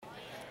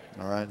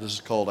All right, this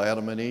is called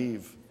Adam and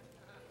Eve.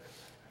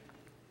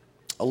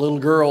 A little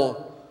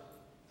girl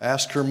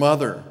asked her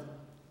mother,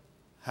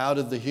 "How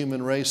did the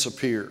human race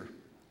appear?"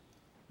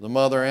 The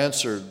mother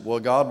answered, "Well,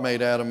 God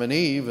made Adam and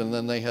Eve, and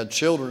then they had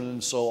children,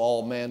 and so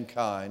all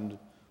mankind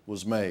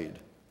was made."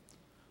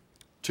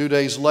 2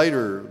 days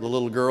later, the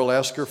little girl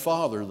asked her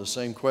father the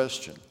same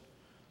question.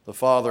 The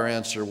father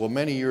answered, "Well,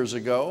 many years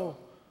ago,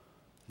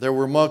 there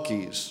were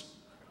monkeys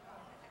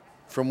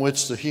from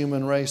which the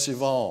human race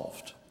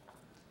evolved."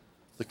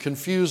 The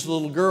confused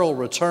little girl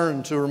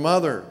returned to her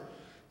mother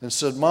and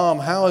said, "Mom,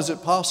 how is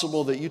it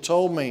possible that you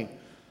told me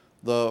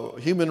the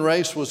human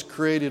race was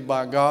created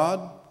by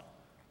God,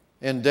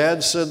 and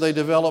Dad said they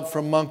developed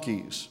from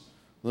monkeys?"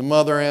 The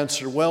mother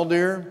answered, "Well,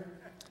 dear,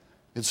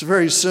 it's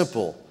very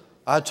simple.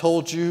 I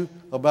told you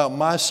about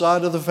my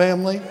side of the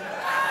family,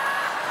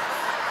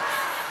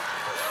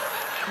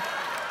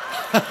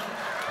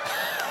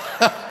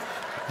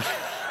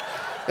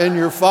 and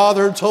your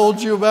father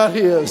told you about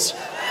his."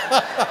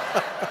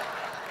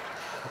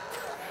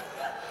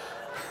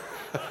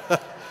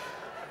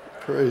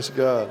 Praise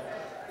God.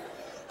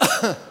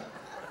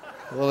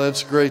 Well,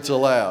 that's great to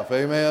laugh.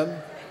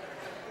 Amen.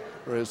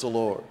 Praise the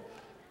Lord.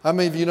 How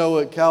many of you know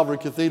at Calvary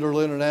Cathedral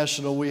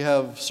International we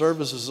have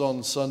services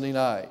on Sunday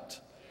night?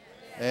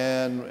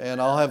 And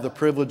I'll have the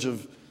privilege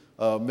of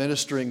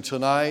ministering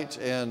tonight.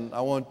 And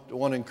I want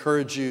to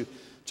encourage you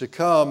to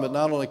come, but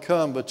not only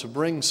come, but to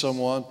bring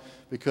someone,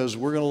 because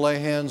we're going to lay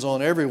hands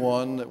on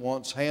everyone that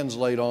wants hands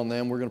laid on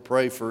them. We're going to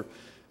pray for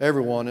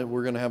everyone, and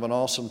we're going to have an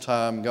awesome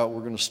time. God,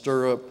 we're going to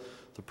stir up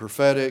the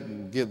prophetic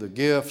and give the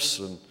gifts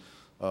and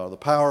the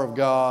power of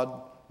God.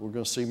 We're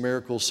going to see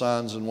miracles,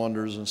 signs, and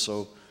wonders, and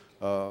so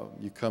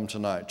you come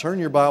tonight. Turn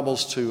your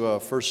Bibles to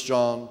 1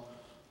 John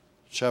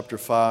chapter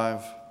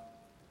 5,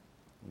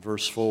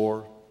 verse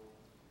 4.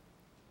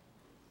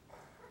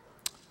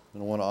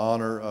 And I want to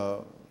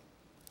honor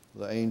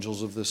the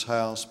angels of this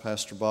house,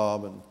 Pastor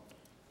Bob and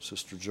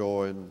Sister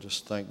Joy, and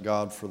just thank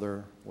God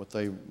for what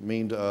they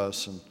mean to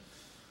us.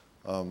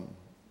 And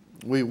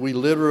we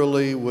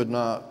literally would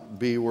not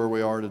be where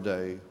we are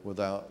today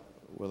without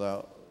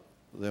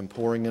them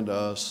pouring into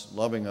us,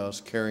 loving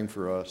us, caring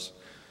for us,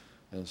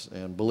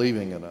 and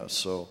believing in us.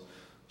 So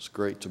it's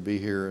great to be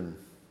here. And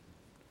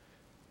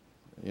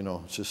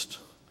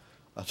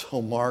I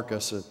told Mark,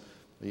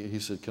 he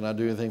said, "Can I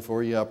do anything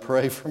for you?" I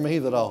pray for me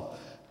that I'll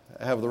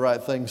have the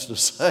right things to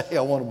say.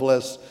 I want to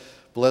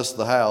bless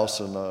the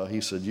house. And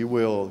he said, "You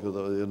will, because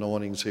the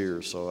anointing's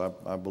here." So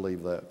I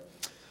believe that.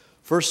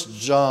 1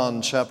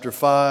 John chapter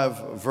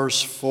 5,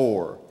 verse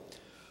 4.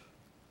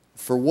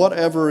 "For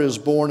whatever is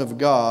born of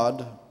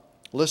God,"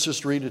 let's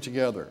just read it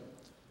together.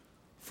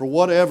 "For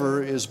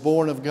whatever is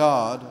born of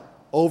God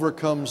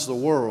overcomes the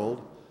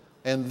world,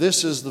 and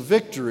this is the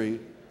victory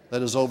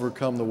that has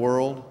overcome the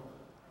world,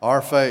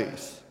 our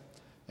faith."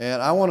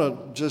 And I want to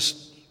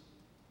just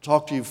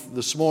talk to you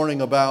this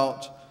morning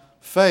about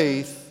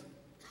faith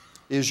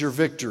is your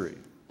victory.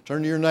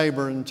 Turn to your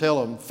neighbor and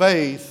tell him,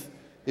 faith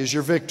is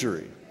your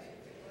victory.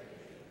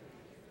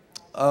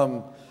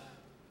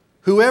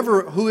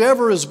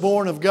 Whoever is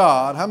born of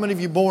God, how many of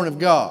you born of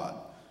God?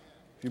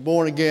 If you're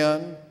born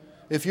again,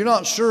 if you're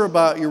not sure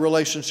about your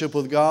relationship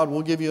with God,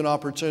 we'll give you an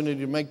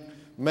opportunity to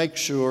make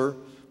sure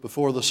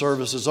before the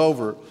service is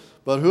over.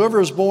 But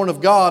whoever is born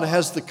of God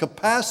has the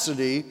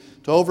capacity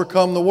to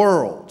overcome the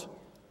world.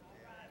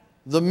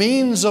 The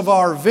means of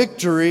our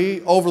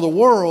victory over the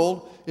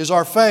world is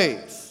our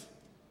faith.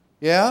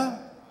 Yeah?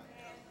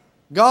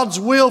 God's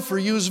will for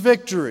you is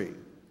victory.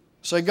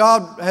 Say,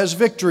 "God has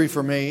victory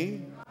for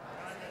me."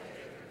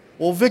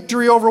 Well,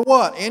 victory over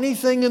what?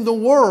 Anything in the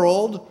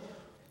world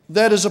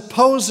that is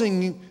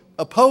opposing you,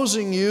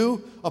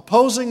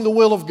 opposing the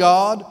will of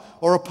God,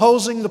 or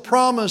opposing the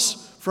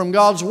promise from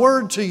God's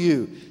Word to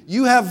you.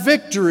 You have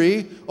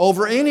victory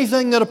over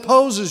anything that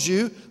opposes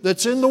you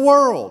that's in the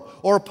world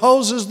or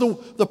opposes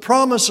the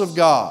promise of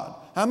God.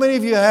 How many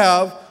of you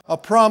have a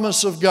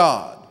promise of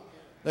God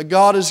that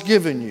God has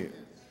given you?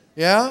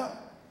 Yeah?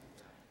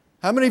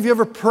 How many of you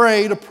ever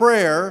prayed a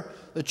prayer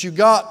that you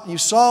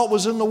saw it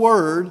was in the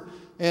Word,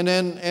 and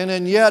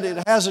then yet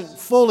it hasn't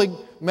fully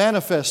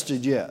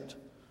manifested yet?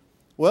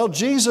 Well,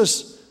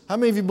 how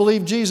many of you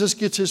believe Jesus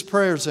gets His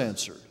prayers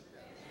answered?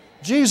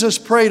 Jesus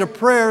prayed a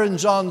prayer in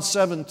John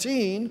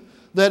 17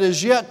 that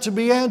is yet to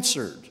be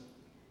answered.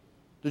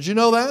 Did you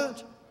know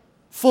that?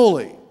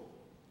 Fully.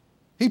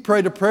 He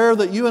prayed a prayer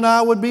that you and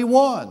I would be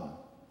one.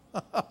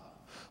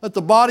 That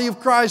the body of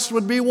Christ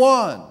would be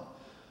one.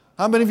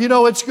 How many of you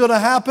know it's going to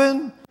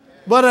happen?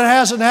 But it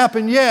hasn't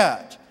happened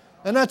yet.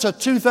 And that's a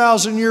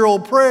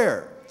 2,000-year-old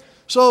prayer.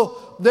 So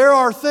there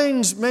are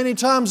things many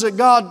times that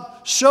God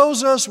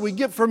shows us, we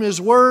get from His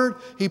Word.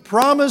 He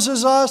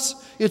promises us.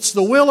 It's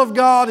the will of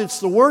God. It's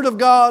the Word of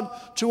God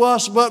to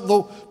us. But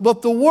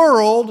the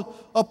world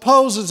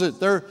opposes it.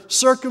 There are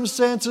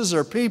circumstances,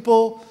 there are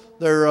people,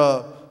 there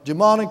are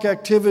demonic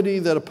activity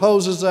that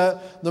opposes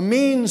that. The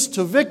means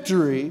to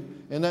victory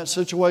in that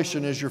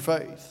situation is your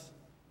faith.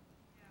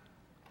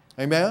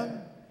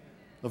 Amen?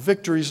 A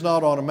victory is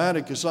not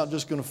automatic. It's not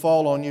just going to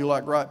fall on you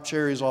like ripe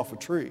cherries off a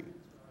tree.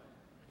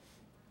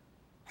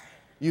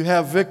 You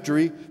have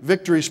victory.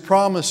 Victory's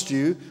promised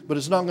you, but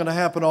it's not going to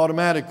happen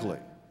automatically.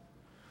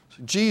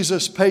 So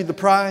Jesus paid the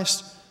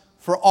price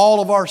for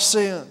all of our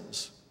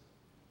sins.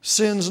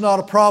 Sin's not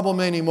a problem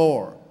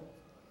anymore.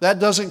 That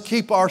doesn't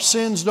keep our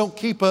sins, don't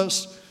keep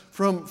us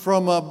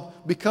from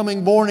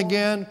becoming born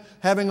again,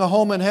 having a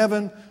home in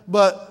heaven.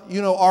 But,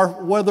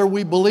 whether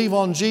we believe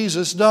on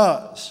Jesus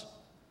does.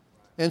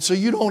 And so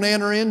you don't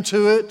enter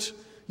into it.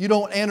 You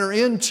don't enter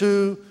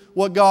into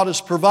what God has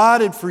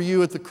provided for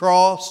you at the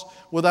cross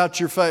without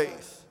your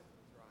faith.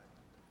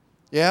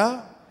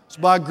 Yeah? It's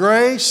by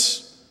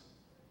grace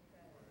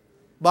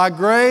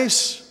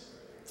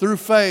through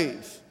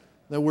faith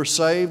that we're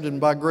saved, and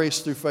by grace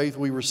through faith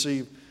we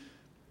receive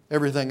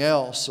everything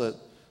else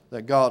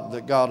that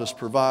God has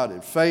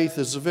provided. Faith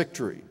is a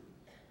victory.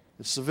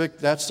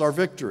 That's our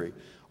victory.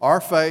 Our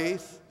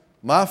faith,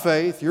 my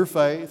faith, your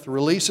faith,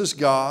 releases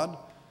God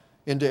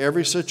into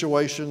every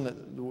situation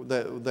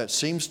that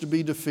seems to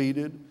be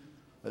defeated,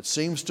 that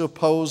seems to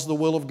oppose the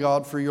will of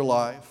God for your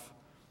life.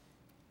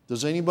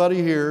 Does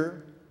anybody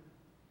here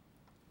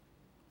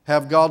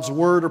have God's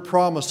word or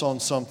promise on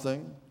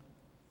something,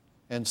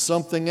 and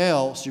something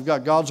else, you've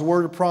got God's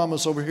word or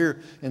promise over here,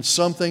 and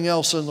something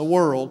else in the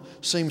world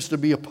seems to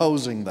be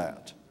opposing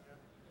that?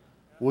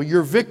 Well,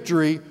 your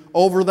victory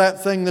over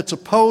that thing that's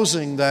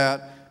opposing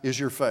that is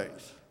your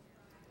faith.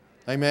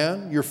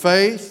 Amen? Your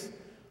faith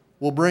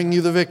will bring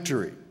you the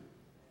victory.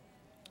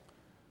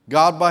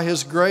 God, by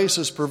His grace,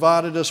 has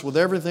provided us with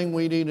everything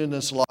we need in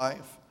this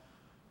life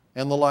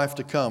and the life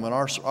to come. And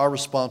our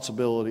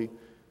responsibility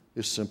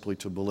is simply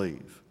to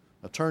believe.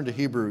 Now turn to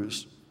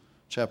Hebrews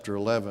chapter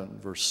 11,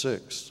 verse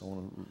 6. I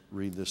want to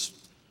read this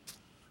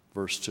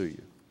verse to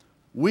you.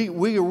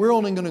 We're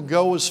only going to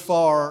go as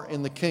far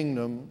in the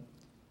kingdom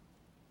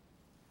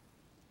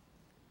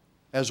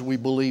as we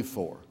believe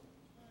for.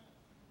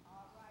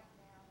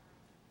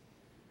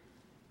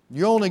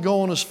 You're only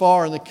going as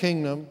far in the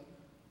kingdom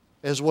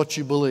as what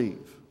you believe.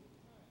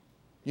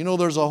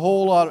 There's a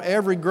whole lot,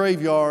 every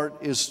graveyard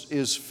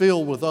is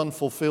filled with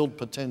unfulfilled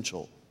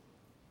potential.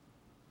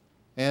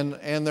 And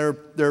there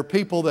are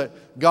people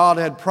that God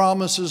had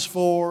promises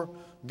for,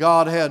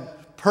 God had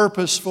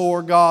purpose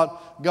for,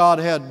 God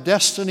had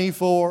destiny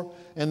for,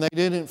 and they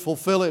didn't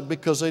fulfill it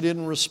because they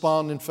didn't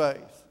respond in faith.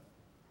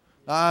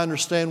 Now, I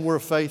understand we're a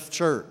faith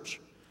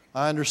church.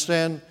 I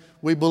understand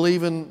we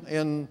believe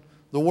in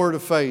the word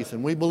of faith,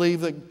 and we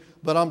believe that,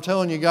 but I'm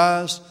telling you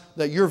guys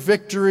that your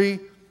victory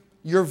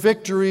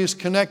is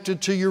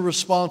connected to your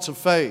response of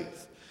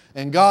faith.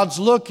 And God's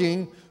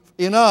looking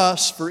in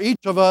us, for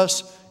each of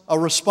us, a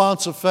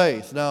response of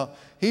faith. Now,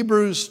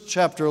 Hebrews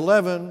chapter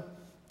 11,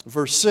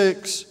 verse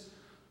 6,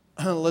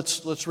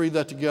 let's read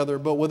that together.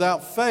 But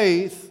without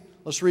faith,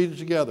 let's read it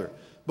together.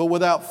 But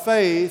without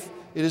faith,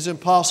 it is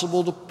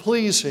impossible to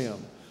please Him.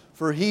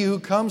 For he who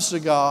comes to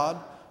God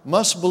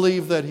must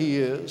believe that He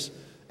is,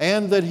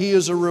 and that He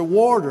is a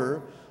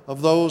rewarder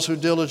of those who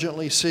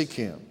diligently seek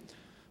Him.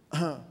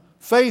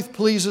 Faith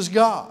pleases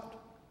God.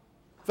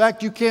 In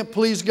fact, you can't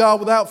please God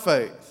without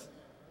faith.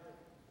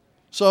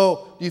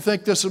 So, do you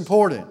think this is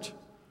important?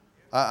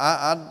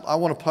 I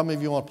want to, how many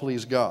of you want to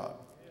please God?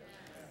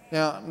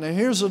 Now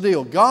here's the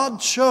deal. God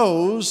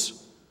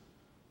chose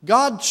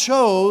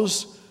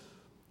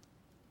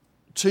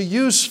to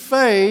use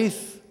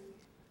faith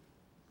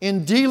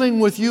in dealing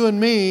with you and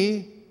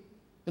me.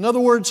 In other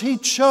words, He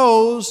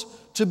chose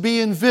to be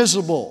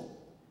invisible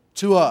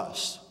to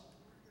us.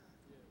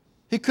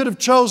 He could have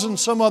chosen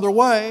some other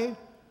way,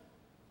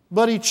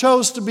 but He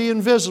chose to be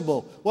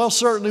invisible. Well,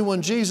 certainly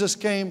when Jesus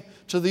came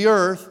to the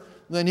earth,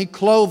 then He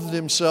clothed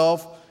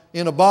Himself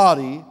in a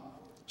body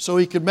so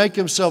He could make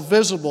Himself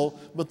visible.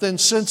 But then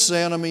since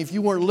then, if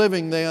you weren't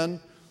living then,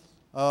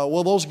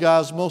 those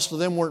guys, most of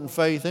them weren't in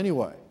faith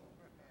anyway,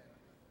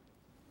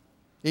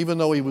 even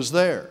though He was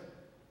there.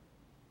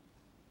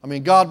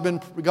 God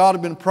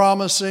had been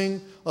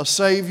promising a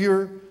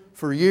Savior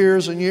for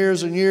years and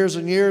years and years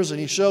and years, and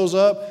He shows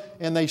up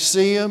and they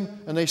see Him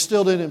and they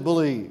still didn't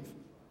believe.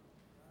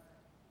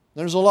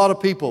 There's a lot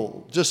of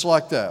people just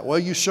like that. Well,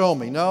 you show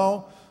me.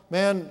 No,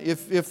 man,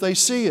 if they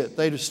see it,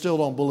 they still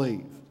don't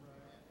believe.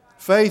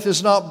 Faith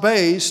is not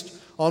based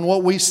on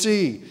what we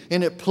see,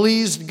 and it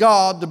pleased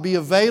God to be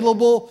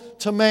available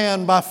to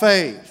man by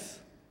faith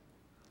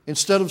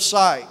instead of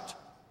sight.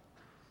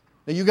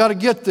 Now you got to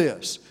get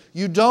this.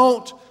 You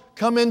don't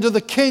come into the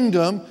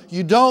kingdom,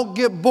 you don't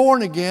get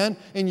born again,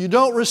 and you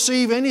don't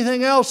receive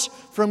anything else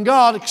from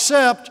God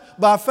except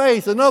by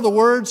faith. In other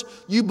words,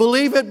 you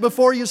believe it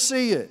before you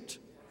see it.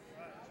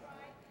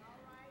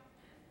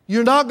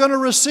 You're not going to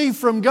receive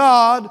from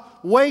God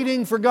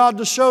waiting for God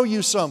to show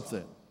you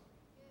something.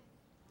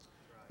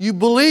 You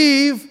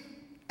believe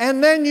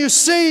and then you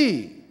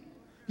see.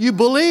 You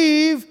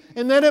believe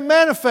and then it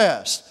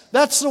manifests.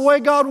 That's the way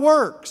God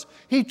works.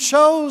 He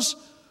chose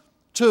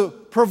to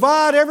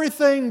provide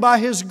everything by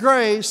His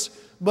grace,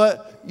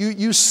 but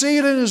you see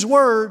it in His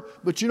Word,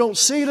 but you don't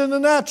see it in the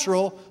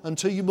natural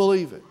until you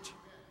believe it.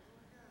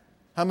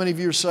 How many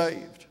of you are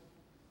saved?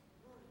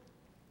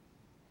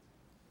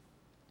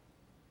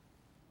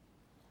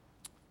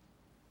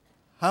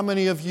 How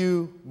many of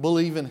you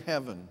believe in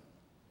heaven?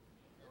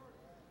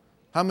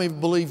 How many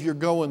believe you're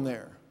going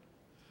there?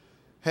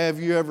 Have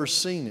you ever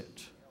seen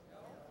it?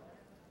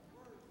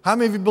 How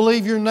many of you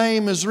believe your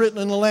name is written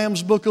in the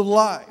Lamb's Book of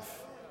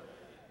Life?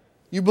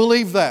 You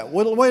believe that?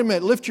 Wait a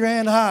minute. Lift your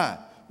hand high.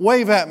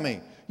 Wave at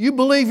me. You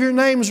believe your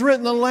name's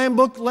written in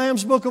the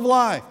Lamb's Book of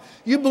Life.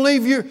 You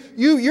believe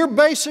you're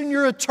basing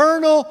your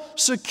eternal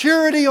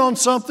security on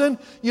something.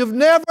 You've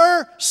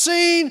never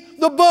seen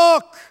the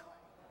book.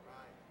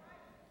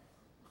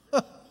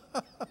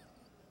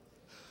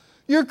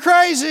 You're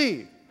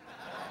crazy.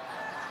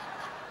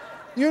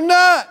 You're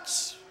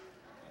nuts.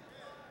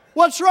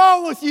 What's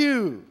wrong with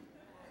you?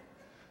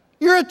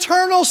 Your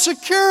eternal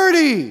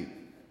security.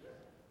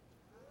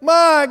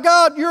 My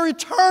God, your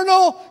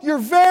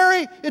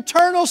very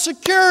eternal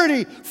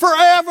security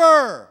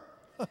forever.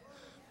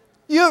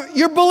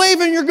 You're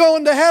believing you're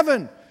going to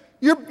heaven.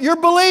 You're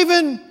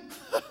believing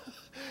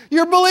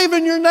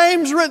your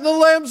name's written in the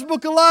Lamb's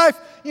Book of Life.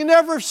 You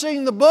never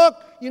seen the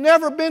book. You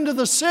never been to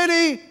the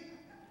city.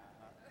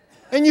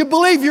 And you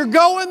believe you're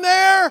going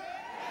there?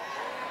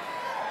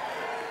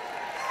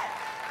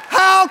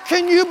 How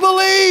can you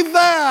believe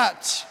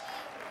that?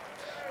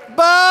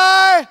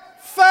 By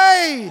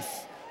faith.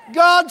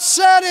 God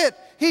said it.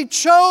 He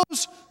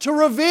chose to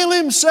reveal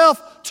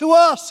Himself to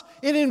us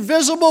in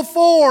invisible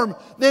form.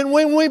 Then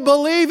when we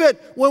believe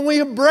it, when we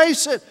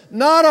embrace it,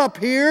 not up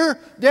here,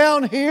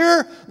 down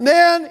here,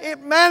 then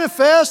it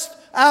manifests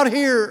out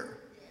here.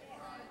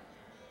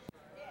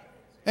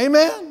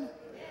 Amen?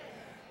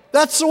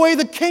 That's the way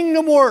the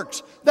kingdom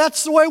works.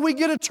 That's the way we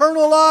get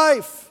eternal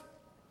life.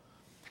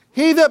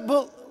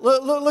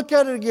 Look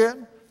at it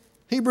again.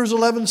 Hebrews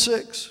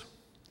 11:6.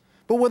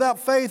 But without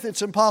faith,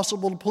 it's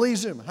impossible to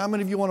please Him. How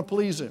many of you want to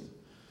please Him?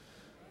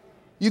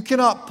 You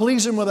cannot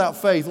please Him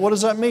without faith. What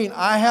does that mean?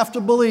 I have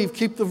to believe,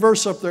 keep the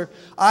verse up there,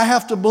 I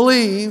have to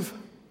believe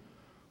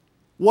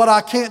what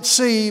I can't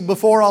see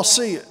before I'll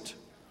see it.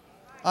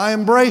 I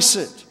embrace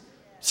it.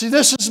 See,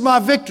 this is my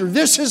victory.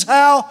 This is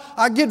how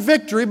I get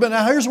victory. But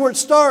now here's where it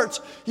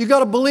starts. You've got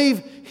to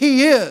believe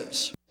He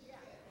is.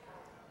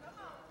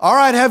 All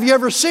right, have you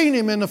ever seen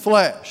Him in the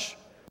flesh?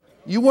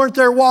 You weren't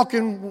there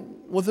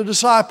walking with the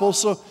disciples,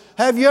 so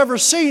have you ever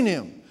seen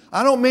Him?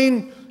 I don't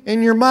mean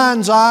in your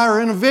mind's eye or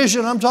in a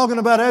vision. I'm talking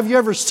about, have you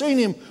ever seen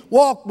Him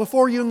walk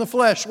before you in the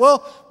flesh?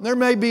 Well, there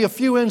may be a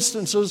few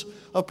instances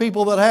of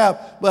people that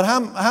have, but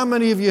how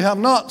many of you have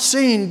not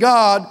seen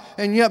God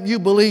and yet you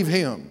believe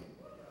Him?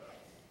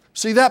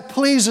 See, that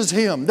pleases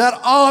Him. That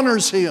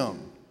honors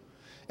Him.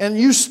 And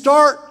you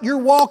start your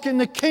walk in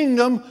the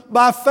kingdom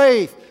by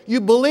faith.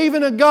 You believe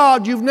in a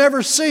God you've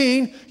never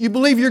seen. You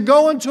believe you're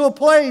going to a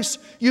place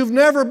you've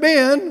never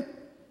been.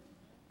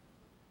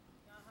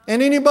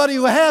 And anybody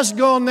who has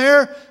gone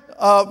there,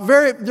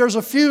 there's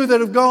a few that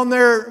have gone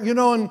there,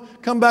 and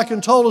come back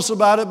and told us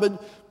about it,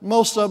 but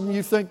most of them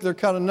you think they're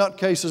kind of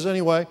nutcases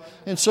anyway.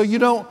 And so you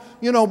don't,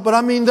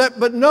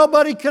 but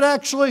nobody could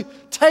actually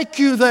take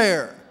you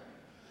there.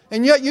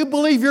 And yet you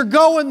believe you're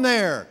going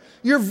there.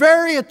 Your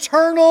very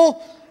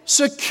eternal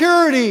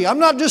security. I'm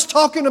not just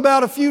talking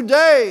about a few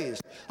days.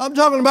 I'm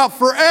talking about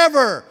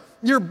forever.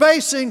 You're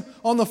basing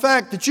on the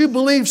fact that you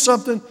believe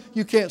something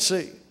you can't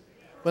see.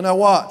 But now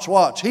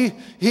watch. He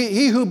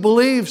who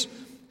believes,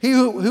 he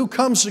who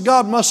comes to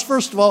God must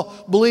first of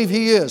all believe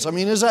He is. I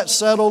mean, is that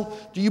settled?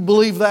 Do you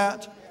believe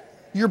that?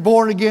 You're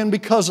born again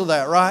because of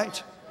that,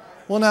 right?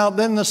 Well, now,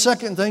 then the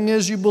second thing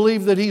is you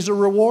believe that He's a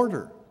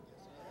rewarder.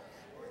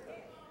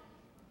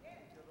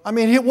 I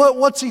mean,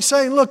 what's He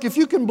saying? Look, if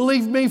you can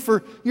believe me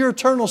for your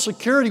eternal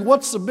security,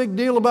 what's the big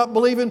deal about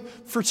believing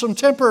for some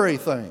temporary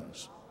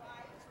things?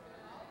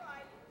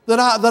 That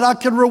I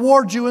can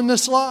reward you in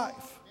this life.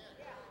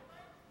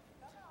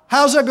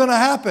 How's that going to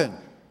happen?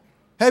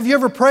 Have you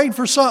ever prayed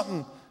for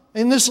something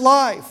in this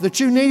life that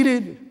you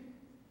needed?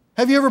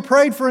 Have you ever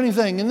prayed for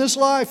anything in this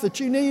life that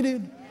you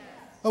needed?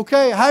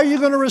 Okay, how are you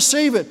going to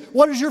receive it?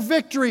 What is your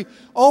victory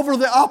over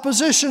the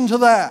opposition to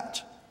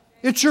that?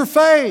 It's your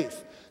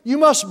faith. You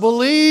must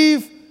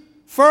believe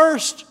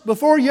first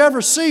before you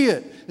ever see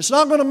it. It's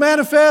not going to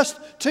manifest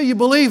till you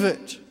believe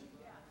it.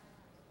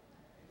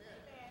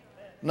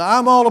 Now,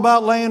 I'm all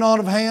about laying on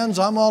of hands.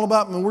 I'm all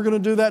about, and we're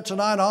going to do that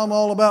tonight. I'm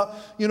all about,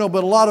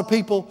 but a lot of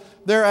people,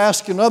 they're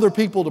asking other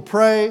people to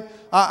pray.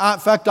 In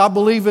fact, I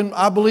believe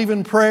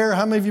in prayer.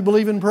 How many of you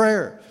believe in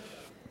prayer?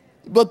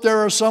 But there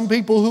are some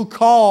people who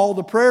call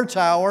the prayer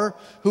tower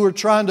who are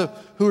trying to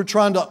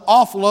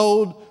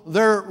offload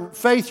their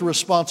faith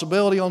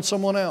responsibility on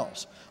someone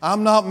else.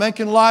 I'm not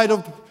making light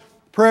of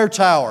prayer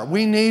tower.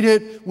 We need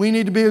it. We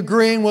need to be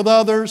agreeing with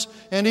others.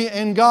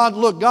 And God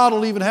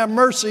will even have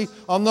mercy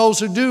on those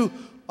who do,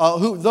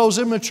 those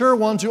immature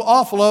ones who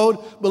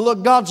offload. But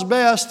look, God's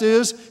best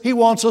is He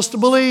wants us to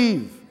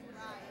believe.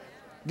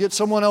 Get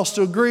someone else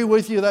to agree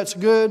with you, that's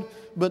good.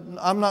 But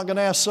I'm not going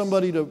to ask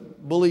somebody to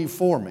believe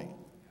for me.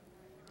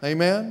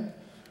 Amen?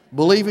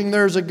 Believing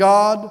there's a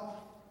God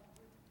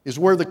is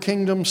where the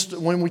kingdom,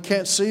 when we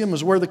can't see Him,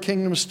 is where the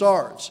kingdom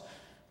starts.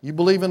 You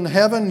believe in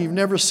heaven, you've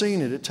never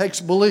seen it. It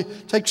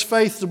takes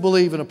faith to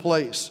believe in a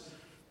place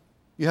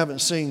you haven't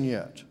seen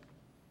yet.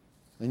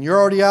 And you're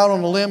already out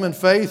on a limb in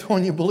faith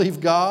when you believe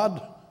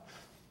God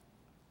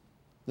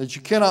that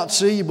you cannot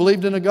see. You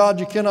believed in a God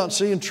you cannot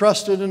see and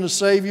trusted in a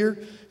Savior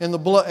and the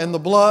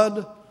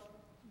blood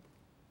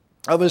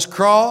of His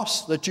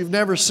cross that you've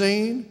never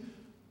seen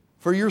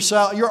for your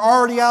salvation. You're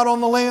already out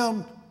on the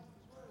limb.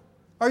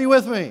 Are you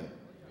with me?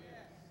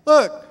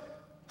 Look,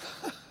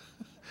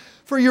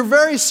 for your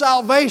very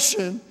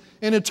salvation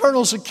and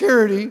eternal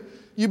security,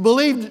 you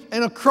believed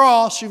in a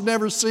cross you've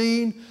never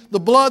seen, the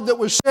blood that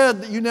was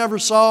shed that you never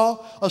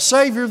saw, a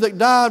Savior that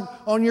died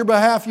on your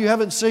behalf you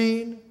haven't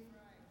seen,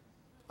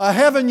 a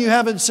heaven you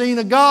haven't seen,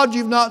 a God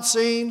you've not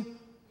seen.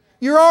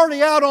 You're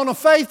already out on a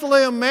faith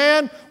limb,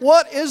 man.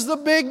 What is the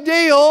big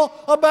deal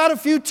about a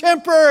few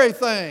temporary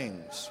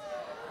things?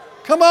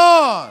 Come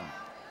on.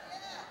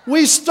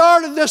 We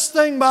started this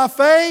thing by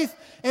faith,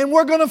 and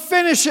we're going to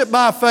finish it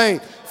by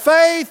faith.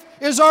 Faith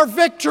is our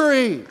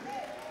victory.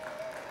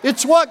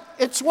 It's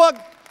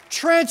what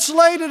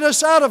translated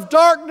us out of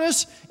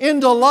darkness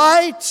into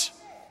light,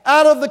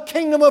 out of the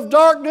kingdom of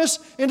darkness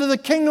into the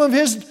kingdom of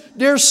His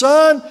dear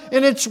Son,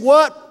 and it's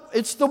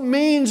the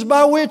means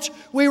by which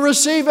we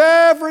receive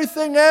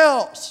everything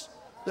else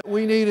that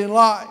we need in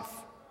life.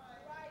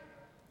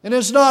 And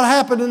it's not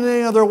happened in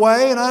any other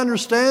way, and I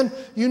understand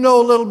you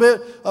know a little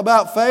bit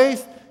about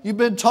faith. You've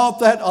been taught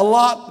that a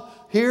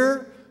lot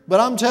here, but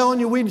I'm telling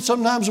you,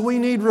 sometimes we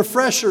need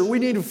refresher. We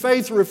need a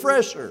faith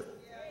refresher.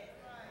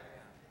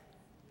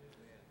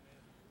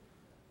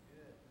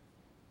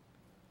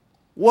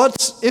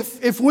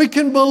 If we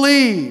can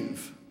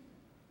believe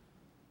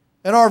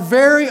in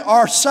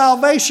our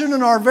salvation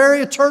and our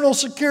very eternal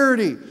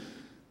security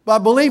by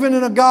believing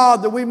in a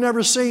God that we've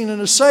never seen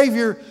and a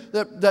Savior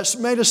that's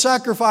made a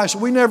sacrifice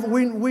we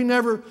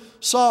never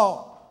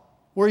saw,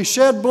 where He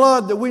shed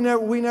blood that we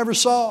never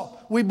saw,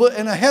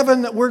 in a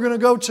heaven that we're going to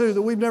go to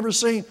that we've never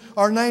seen,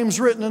 our name's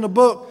written in a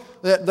book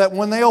that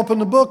when they open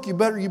the book,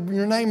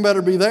 your name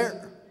better be there.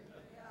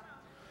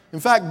 In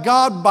fact,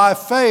 God by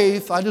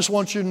faith, I just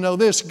want you to know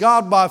this,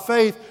 God by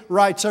faith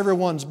writes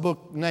everyone's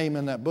name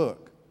in that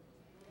book.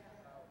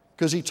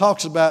 Because He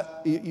talks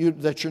about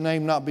that your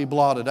name not be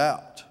blotted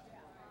out.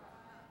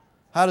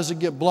 How does it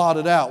get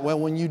blotted out? Well,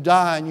 when you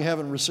die and you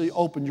haven't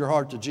opened your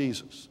heart to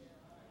Jesus.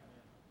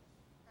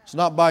 It's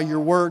not by your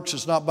works.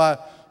 It's not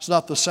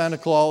the Santa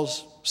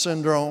Claus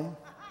syndrome.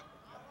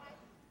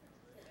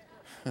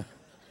 You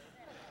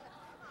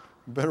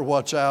better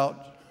watch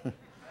out.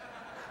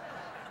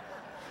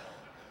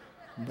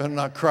 You better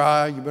not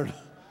cry. You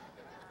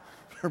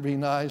better be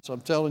nice. I'm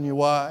telling you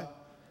why.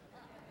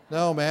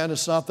 No, man,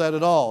 it's not that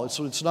at all.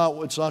 It's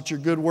not your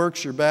good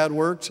works, your bad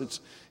works.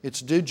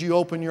 It's did you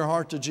open your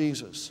heart to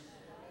Jesus?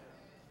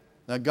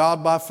 Now,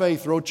 God by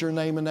faith wrote your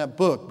name in that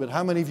book, but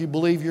how many of you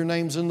believe your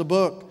name's in the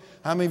book?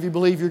 How many of you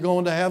believe you're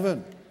going to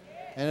heaven?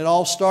 And it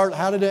all started,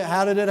 how did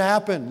it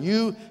happen?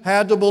 You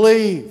had to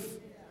believe.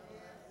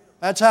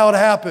 That's how it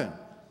happened.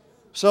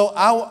 So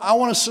I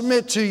want to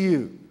submit to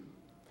you,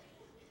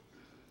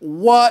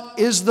 what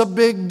is the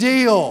big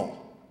deal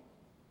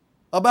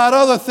about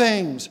other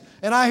things?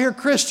 And I hear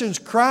Christians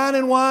crying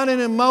and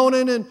whining and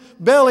moaning and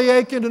belly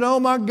aching and, oh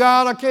my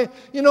God, I can't,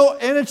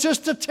 and it's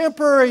just a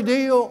temporary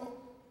deal.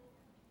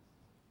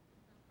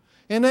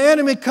 And the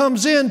enemy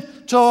comes in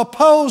to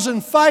oppose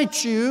and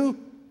fight you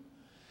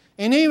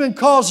and even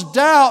cause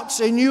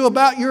doubts in you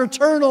about your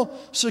eternal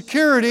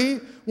security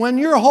when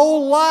your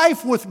whole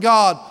life with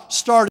God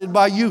started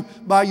by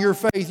your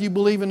faith, you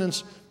believing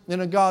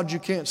in a God you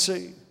can't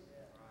see.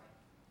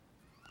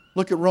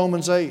 Look at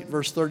Romans 8,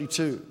 verse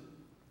 32.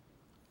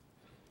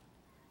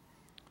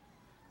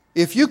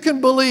 If you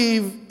can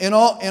believe in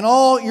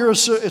all your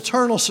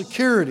eternal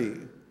security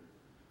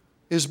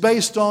is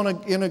based on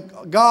a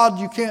God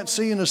you can't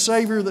see and a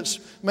Savior that's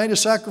made a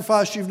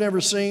sacrifice you've never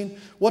seen,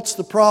 what's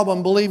the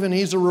problem believing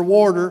He's a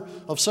rewarder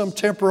of some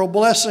temporal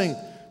blessing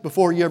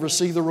before you ever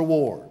see the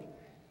reward?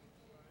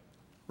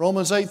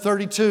 Romans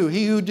 8:32,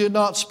 He who did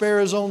not spare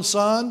His own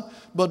Son,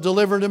 but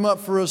delivered Him up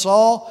for us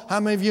all.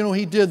 How many of you know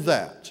He did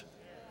that?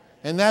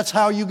 And that's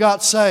how you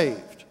got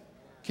saved.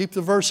 Keep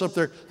the verse up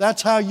there.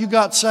 That's how you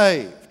got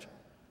saved.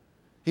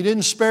 He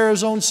didn't spare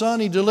His own Son.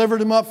 He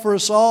delivered Him up for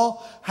us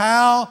all.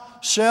 How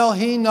shall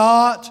He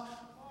not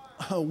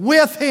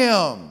with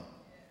Him,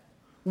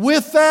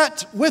 with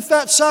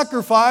that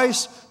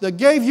sacrifice that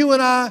gave you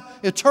and I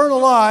eternal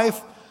life,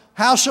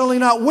 how shall He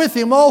not with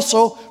Him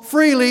also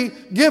freely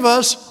give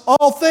us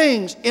all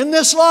things in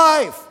this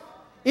life,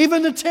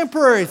 even the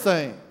temporary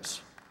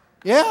things?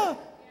 Yeah?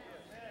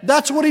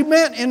 That's what He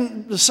meant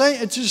in the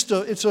same.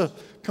 It's a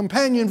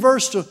companion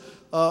verse to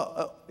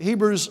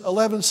Hebrews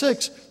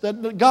 11:6,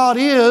 that God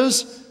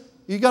is,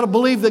 you got to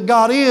believe that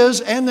God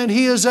is, and that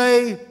He is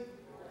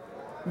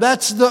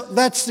that's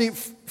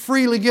the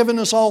freely giving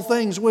us all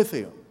things with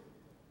Him.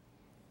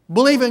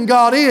 Believing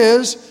God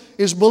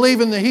is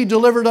believing that He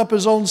delivered up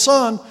His own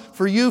Son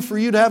for you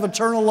to have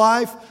eternal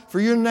life, for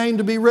your name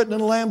to be written in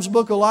the Lamb's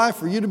Book of Life,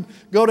 for you to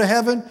go to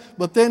heaven.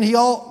 But then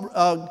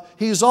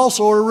He's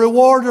also a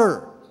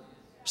rewarder.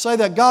 Say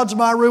that, God's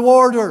my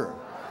rewarder.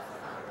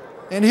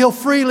 And He'll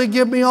freely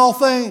give me all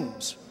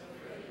things.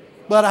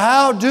 But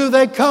how do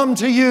they come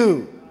to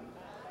you?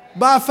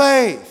 By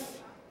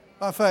faith.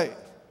 By faith.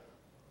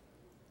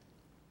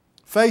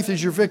 Faith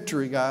is your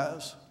victory,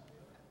 guys.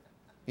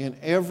 In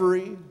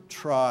every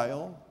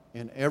trial,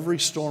 in every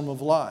storm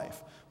of life.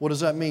 What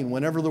does that mean?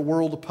 Whenever the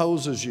world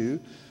opposes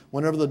you,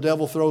 whenever the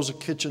devil throws a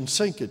kitchen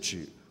sink at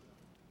you.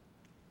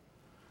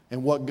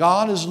 And what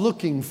God is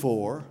looking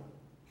for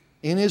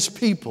in His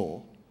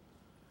people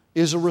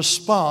is a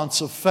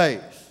response of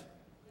faith.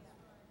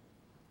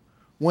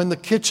 When the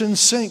kitchen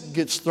sink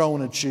gets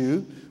thrown at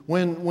you,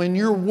 when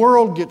your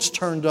world gets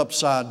turned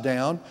upside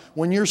down,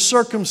 when your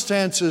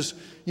circumstances,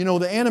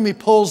 the enemy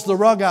pulls the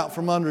rug out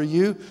from under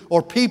you,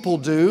 or people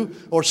do,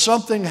 or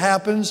something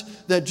happens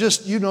that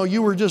just,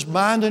 you were just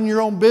minding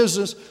your own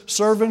business,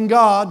 serving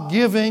God,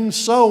 giving,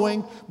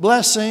 sowing,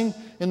 blessing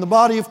in the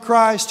body of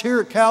Christ here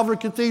at Calvary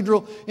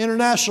Cathedral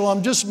International.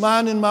 I'm just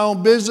minding my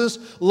own business,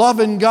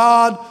 loving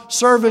God,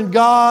 serving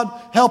God,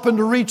 helping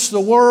to reach the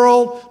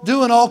world,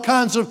 doing all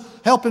kinds of,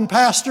 helping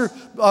Pastor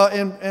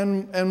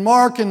and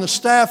Mark and the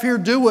staff here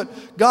do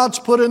what God's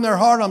put in their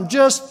heart. I'm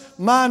just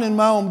minding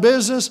my own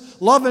business,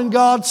 loving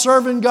God,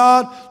 serving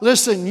God.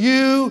 Listen,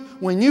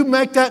 when you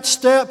make that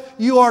step,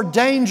 you are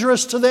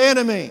dangerous to the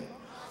enemy.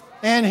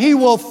 And he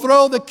will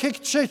throw the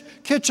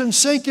kitchen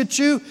sink at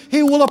you.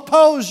 He will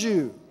oppose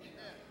you.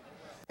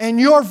 And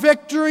your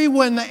victory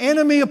when the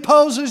enemy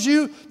opposes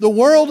you, the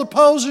world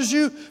opposes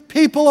you,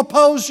 people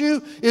oppose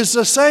you, is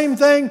the same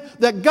thing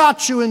that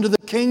got you into the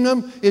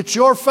kingdom. It's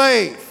your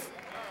faith.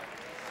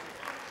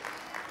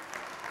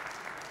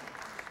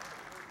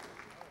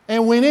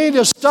 And we need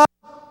to stop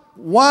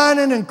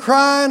whining and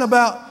crying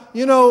about,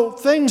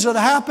 things that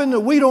happen that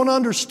we don't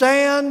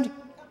understand.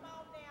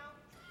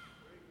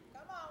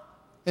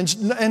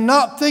 And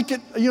not think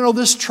it,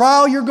 this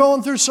trial you're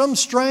going through, some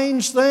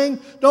strange thing.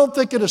 Don't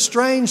think it a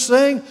strange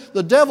thing.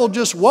 The devil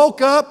just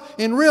woke up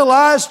and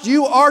realized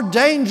you are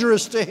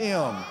dangerous to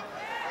him.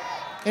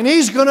 And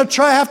he's going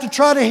to have to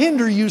try to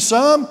hinder you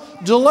some,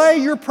 delay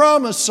your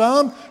promise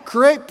some,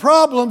 create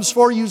problems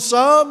for you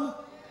some,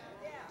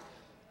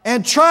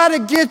 and try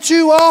to get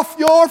you off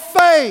your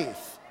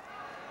faith.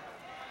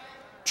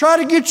 Try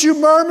to get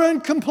you murmuring,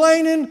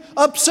 complaining,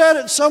 upset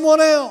at someone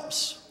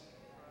else.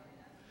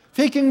 If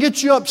he can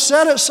get you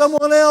upset at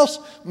someone else,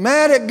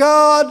 mad at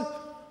God,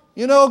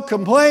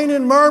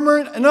 complaining,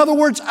 murmuring, in other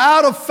words,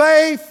 out of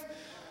faith,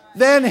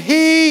 then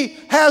he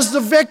has the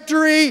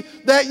victory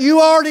that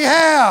you already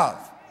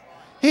have.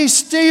 He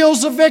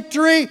steals the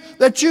victory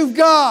that you've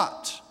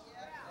got.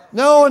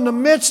 No, in the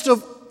midst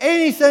of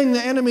anything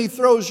the enemy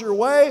throws your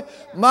way,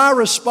 my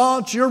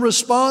response, your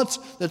response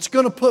that's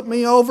going to put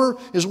me over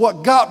is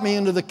what got me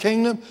into the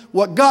kingdom.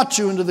 What got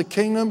you into the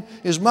kingdom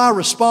is my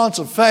response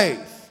of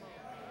faith.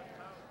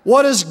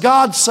 What does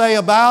God say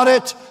about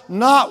it?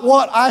 Not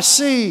what I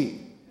see.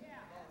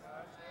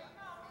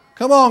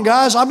 Come on,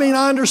 guys. I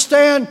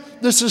understand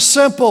this is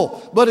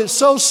simple, but it's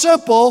so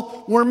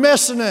simple, we're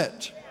missing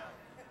it.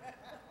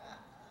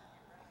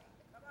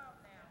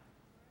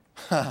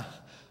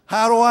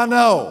 How do I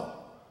know?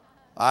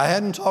 I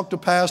hadn't talked to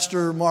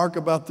Pastor Mark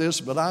about this,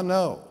 but I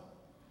know.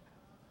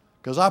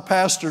 Because I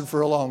pastored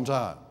for a long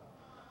time.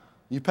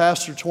 You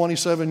pastored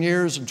 27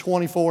 years and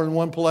 24 in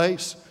one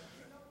place.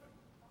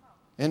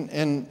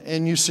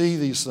 And you see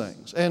these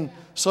things. And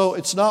so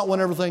it's not when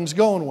everything's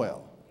going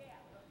well.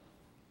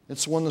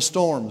 It's when the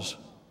storms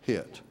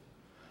hit.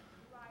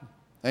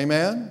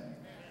 Amen?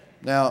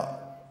 Now,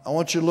 I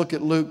want you to look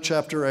at Luke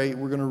chapter 8.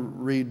 We're going to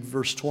read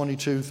verse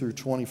 22 through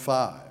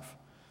 25.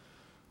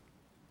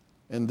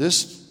 And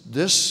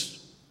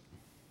this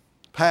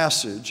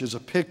passage is a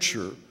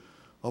picture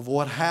of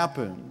what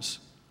happens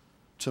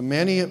to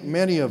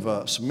many of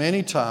us,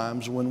 many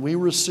times when we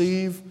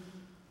receive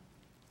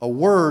a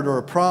word or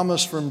a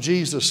promise from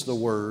Jesus, the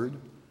Word.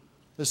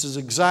 This is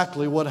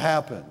exactly what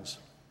happens.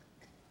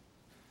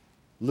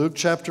 Luke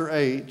chapter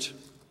 8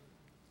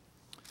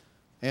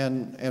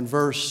 and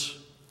verse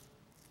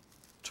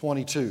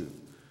 22.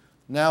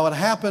 Now it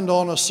happened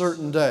on a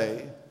certain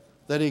day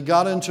that he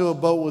got into a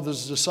boat with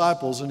his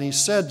disciples, and he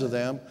said to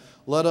them,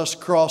 "Let us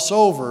cross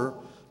over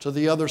to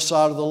the other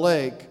side of the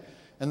lake."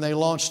 And they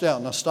launched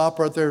out. Now stop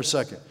right there a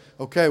second.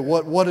 Okay,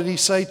 what did he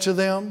say to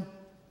them?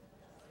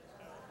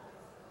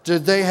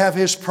 Did they have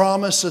his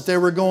promise that they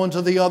were going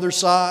to the other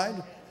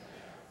side?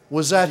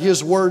 Was that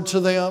his word to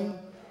them?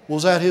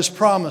 Was that his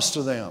promise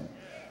to them?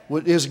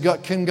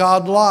 Can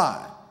God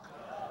lie?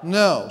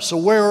 No. So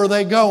where are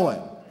they going?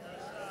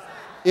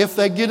 If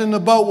they get in the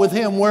boat with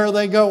him, where are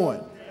they going?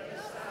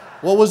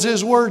 What was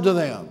his word to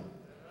them?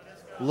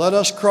 Let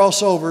us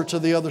cross over to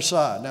the other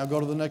side. Now go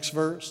to the next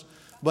verse.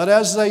 But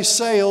as they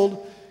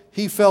sailed,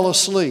 he fell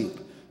asleep.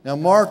 Now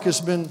Mark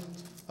has been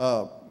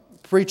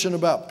preaching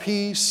about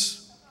peace.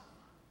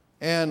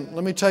 And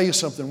let me tell you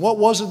something. What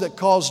was it that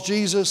caused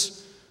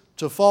Jesus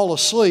to fall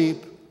asleep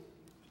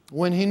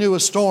when he knew a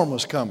storm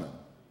was coming?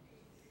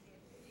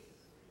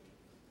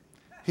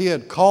 He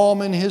had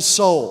calm in his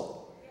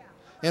soul.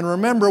 And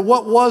remember,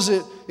 what was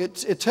it?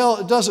 It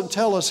doesn't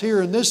tell us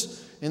here in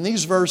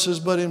these verses,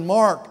 but in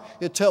Mark,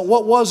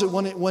 what was it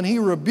when he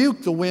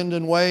rebuked the wind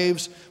and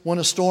waves when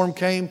a storm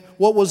came?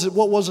 What was it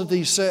that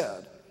he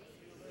said?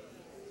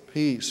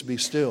 Peace, be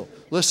still.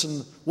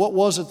 Listen, what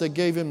was it that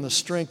gave him the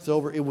strength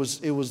over? It was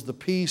the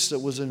peace that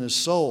was in his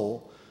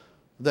soul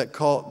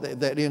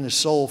that in his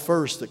soul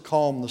first that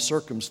calmed the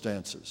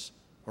circumstances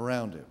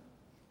around him.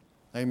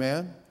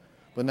 Amen?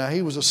 But now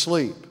he was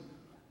asleep.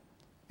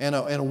 And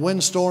a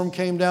windstorm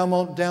came down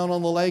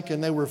on the lake,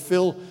 and they were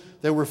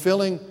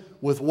filling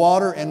with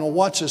water. And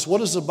watch this. What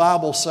does the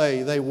Bible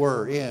say they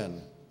were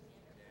in?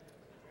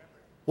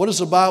 What does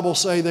the Bible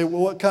say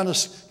what kind of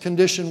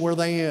condition were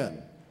they in?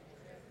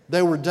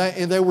 They were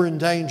in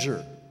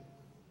danger.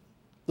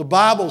 The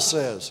Bible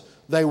says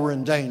they were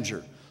in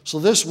danger. So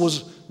this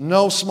was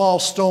no small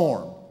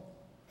storm.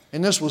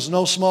 And this was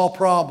no small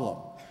problem.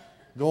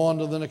 Go on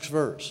to the next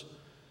verse.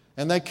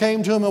 And they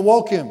came to him and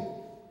woke him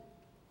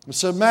and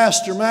said,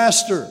 Master,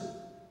 Master,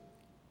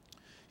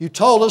 you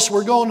told us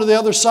we're going to the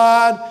other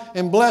side,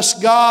 and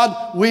bless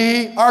God,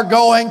 we are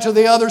going to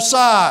the other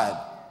side.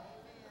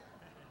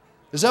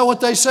 Is that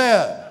what they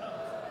said?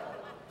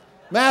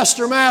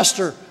 Master,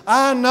 Master,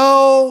 I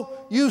know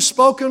you've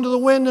spoken to the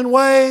wind and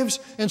waves,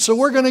 and so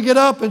we're going to get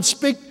up and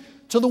speak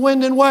to the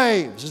wind and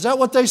waves. Is that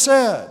what they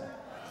said?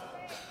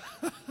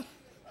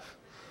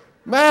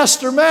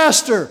 Master,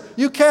 Master,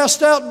 you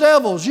cast out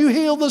devils, you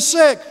heal the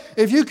sick.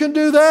 If you can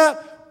do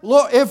that,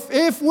 Lord,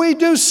 if we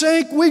do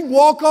sink, we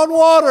walk on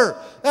water.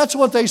 That's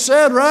what they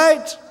said,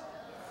 right?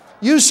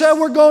 You said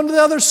we're going to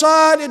the other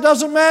side. It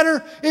doesn't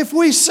matter if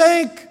we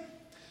sink.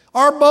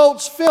 Our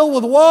boat's filled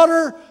with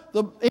water.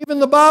 Even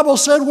the Bible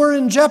said we're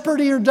in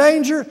jeopardy or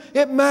danger.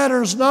 It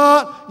matters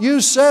not.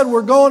 You said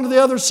we're going to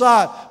the other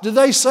side. Did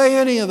they say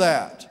any of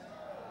that?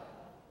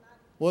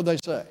 What did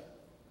they say?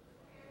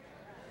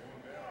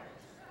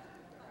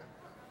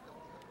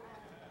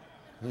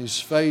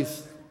 These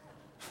faith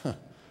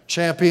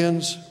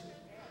champions,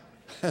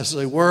 as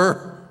they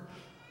were,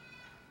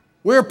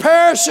 we're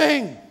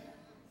perishing.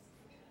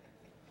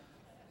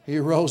 He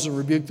arose and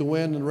rebuked the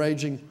wind and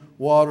raging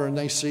water, and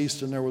they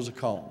ceased, and there was a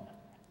calm.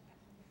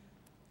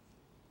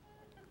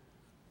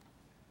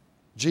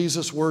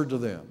 Jesus' word to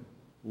them,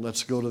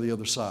 let's go to the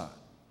other side.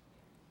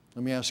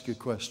 Let me ask you a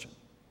question.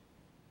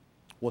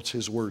 What's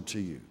His word to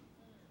you?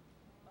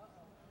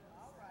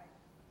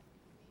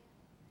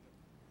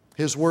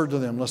 His word to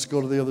them, let's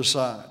go to the other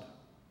side.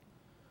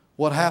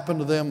 What happened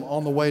to them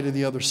on the way to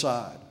the other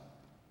side?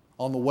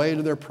 On the way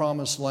to their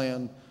promised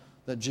land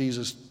that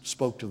Jesus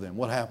spoke to them.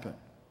 What happened?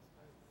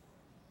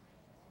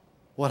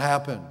 What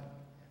happened?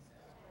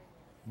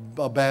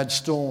 A bad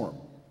storm.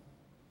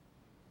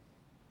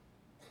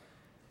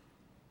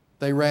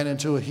 They ran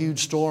into a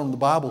huge storm, the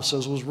Bible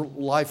says was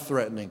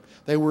life-threatening.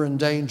 They were in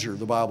danger,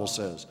 the Bible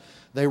says.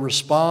 They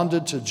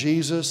responded to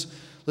Jesus.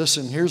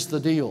 Listen, here's the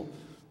deal.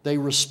 They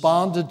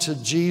responded to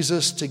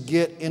Jesus to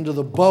get into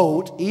the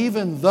boat,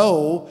 even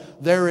though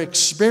their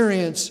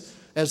experience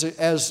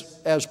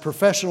as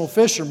professional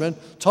fishermen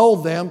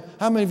told them,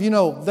 how many of you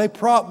know,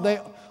 they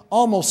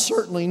almost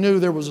certainly knew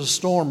there was a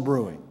storm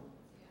brewing.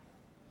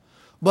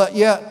 But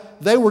yet,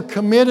 they were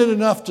committed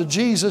enough to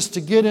Jesus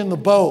to get in the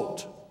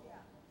boat.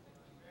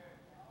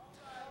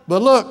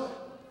 But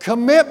look,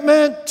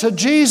 commitment to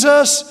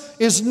Jesus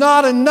is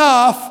not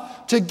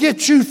enough to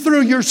get you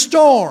through your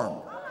storm.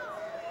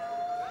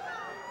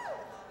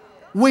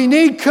 We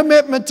need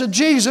commitment to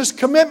Jesus.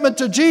 Commitment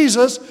to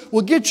Jesus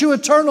will get you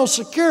eternal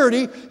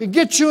security. It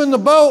gets you in the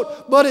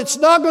boat, but it's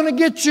not going to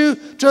get you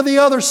to the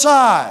other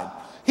side.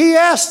 He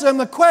asked them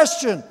the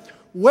question,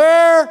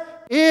 where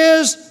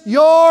is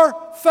your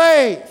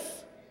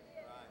faith?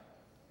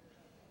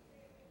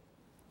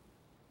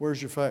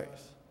 Where's your faith?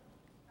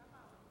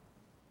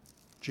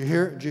 Did you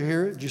hear it? Did you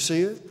hear it? Did you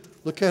see it?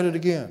 Look at it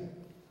again.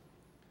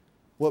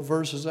 What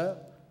verse is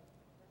that?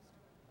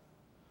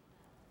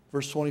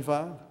 Verse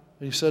 25.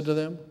 And He said to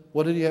them,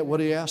 what did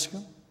he ask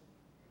them?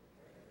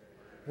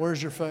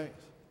 Where's your faith?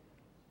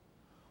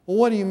 Well,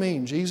 what do you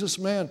mean, Jesus?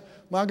 Man,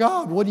 my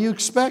God, what do you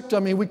expect? I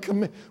mean,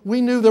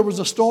 we knew there was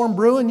a storm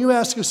brewing. You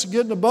asked us to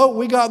get in the boat.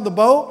 We got in the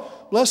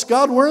boat. Bless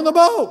God, we're in the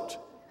boat.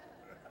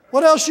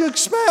 What else you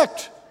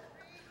expect?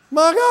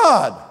 My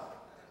God.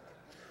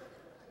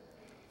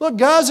 Look,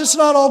 guys, it's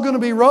not all going to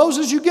be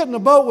roses. You get in a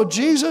boat with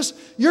Jesus,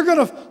 you're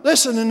going to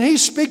listen, and He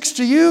speaks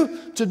to you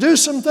to do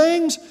some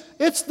things.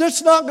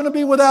 It's not going to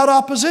be without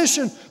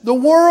opposition. The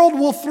world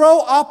will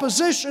throw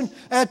opposition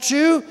at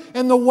you,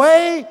 and the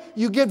way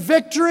you get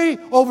victory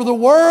over the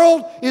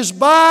world is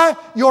by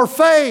your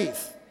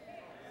faith.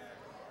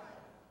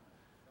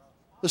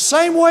 The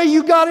same way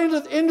you got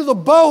into the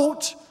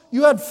boat,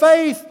 you had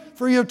faith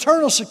for your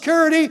eternal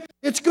security.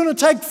 It's going to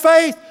take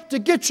faith to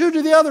get you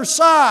to the other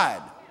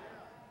side.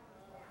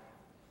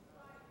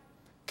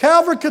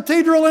 Calvary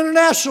Cathedral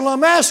International,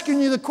 I'm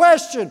asking you the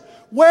question,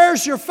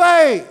 where's your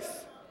faith?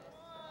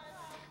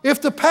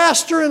 If the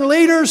pastor and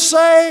leaders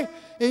say,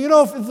 you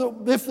know,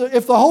 if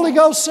the Holy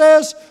Ghost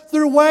says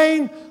through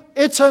Wayne,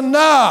 it's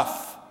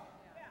enough.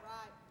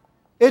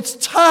 It's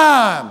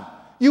time.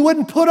 You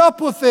wouldn't put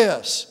up with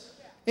this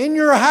in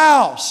your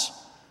house.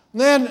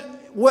 Then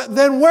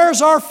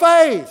where's our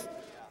faith?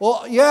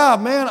 Well, yeah,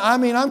 man,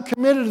 I'm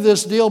committed to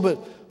this deal, but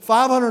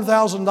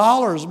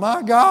 $500,000,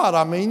 my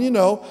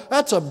God,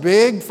 that's a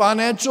big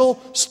financial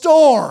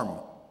storm.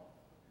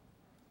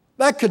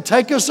 That could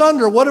take us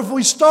under. What if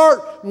we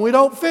start and we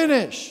don't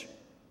finish?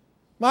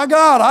 My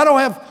God, I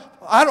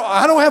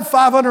don't have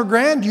 500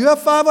 grand. Do you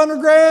have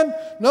 500 grand?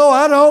 No,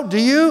 I don't. Do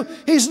you?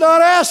 He's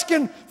not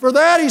asking for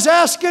that. He's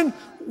asking,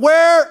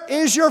 where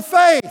is your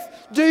faith?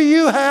 Do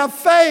you have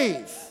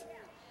faith?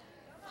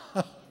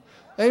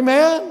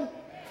 Amen?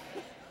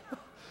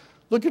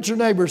 Look at your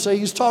neighbor. Say,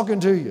 he's talking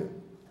to you.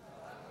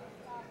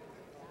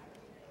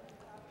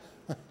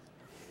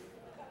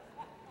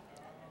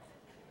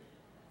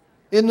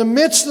 In the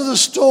midst of the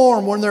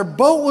storm, when their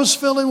boat was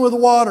filling with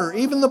water,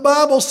 even the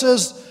Bible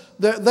says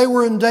that they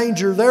were in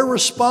danger. Their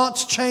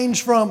response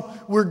changed from,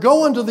 we're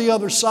going to the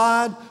other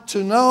side,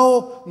 to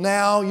no,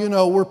 now,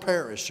 we're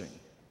perishing.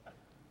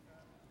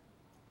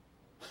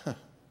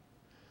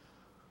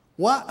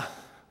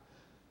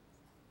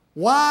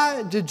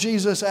 Why did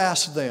Jesus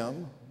ask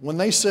them, when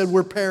they said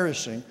we're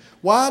perishing,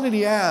 why did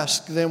He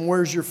ask them,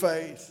 where's your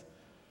faith?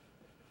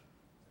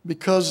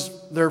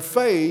 Because their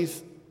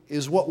faith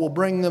is what will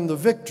bring them the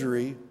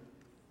victory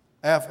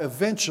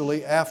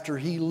eventually after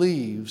He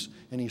leaves,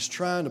 and He's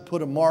trying to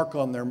put a mark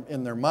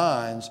in their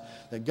minds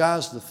that,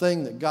 guys, the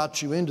thing that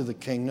got you into the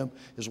kingdom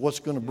is what's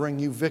going to bring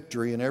you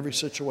victory in every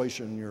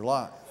situation in your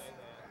life.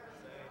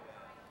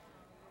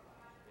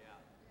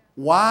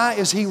 Why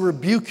is He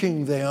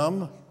rebuking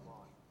them?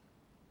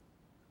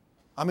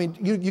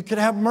 You could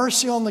have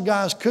mercy on the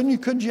guys. Couldn't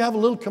you have a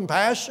little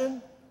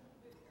compassion?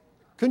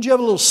 Couldn't you have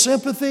a little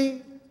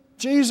sympathy,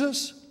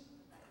 Jesus?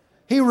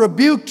 He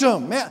rebuked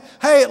them. Man,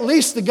 hey, at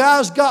least the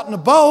guys got in a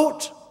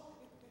boat.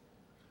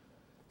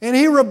 And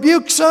He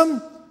rebukes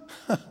them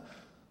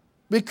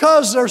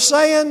because they're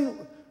saying,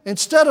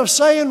 instead of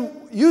saying,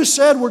 you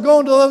said we're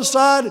going to the other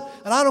side,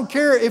 and I don't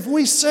care if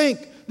we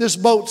sink, this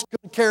boat's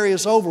going to carry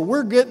us over.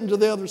 We're getting to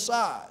the other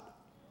side.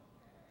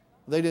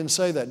 They didn't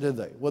say that, did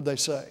they? What'd they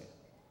say?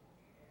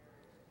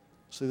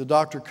 See, the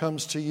doctor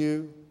comes to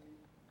you,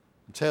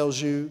 tells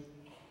you,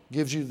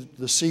 gives you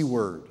the C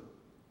word.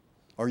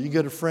 Or you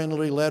get a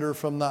friendly letter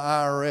from the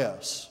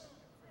IRS.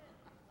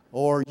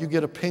 Or you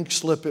get a pink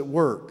slip at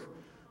work.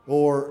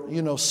 Or,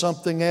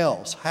 something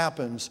else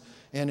happens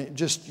and it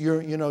just,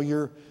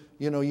 you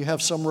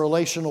have some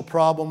relational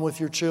problem with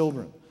your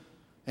children.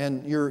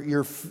 And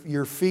your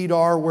feet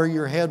are where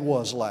your head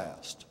was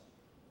last.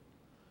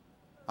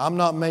 I'm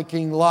not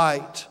making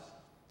light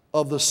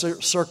of the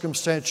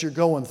circumstance you're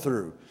going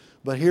through.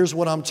 But here's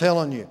what I'm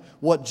telling you.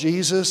 What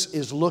Jesus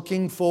is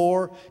looking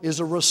for is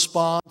a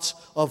response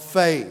of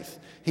faith.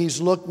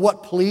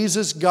 What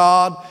pleases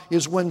God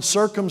is when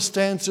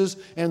circumstances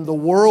and the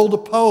world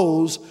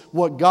oppose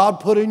what God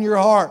put in your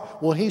heart.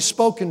 Well, He's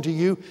spoken to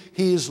you.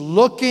 He's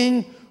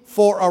looking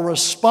for a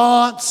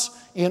response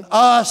in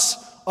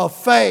us of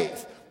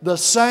faith. The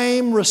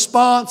same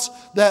response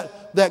that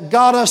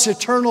got us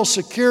eternal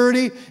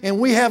security, and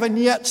we haven't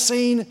yet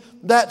seen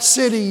that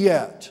city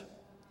yet.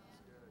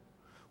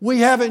 We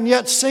haven't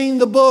yet seen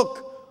the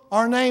book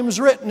our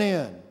name's written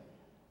in.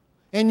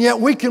 And yet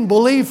we can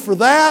believe for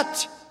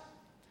that,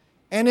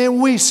 and then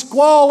we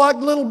squall like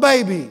little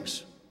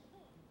babies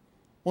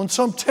when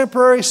some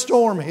temporary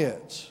storm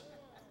hits.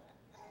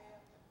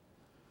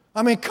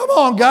 Come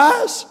on,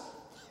 guys.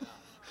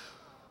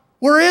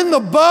 We're in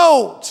the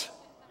boat.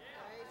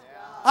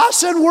 I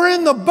said we're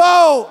in the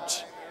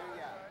boat.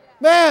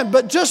 Man,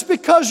 but just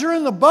because you're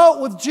in the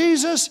boat with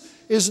Jesus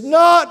is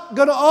not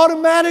going to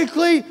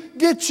automatically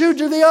get you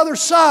to the other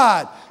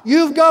side.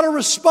 You've got to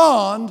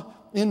respond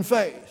in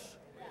faith.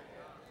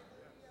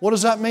 What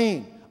does that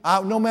mean?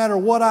 No matter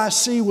what I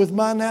see with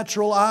my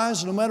natural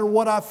eyes, no matter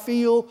what I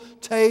feel,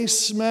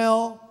 taste,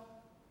 smell,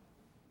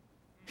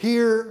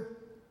 hear,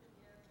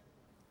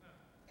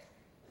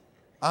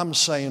 I'm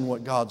saying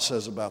what God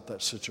says about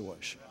that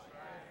situation.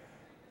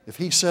 If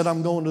He said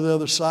I'm going to the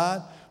other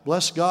side,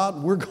 bless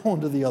God, we're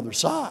going to the other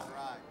side.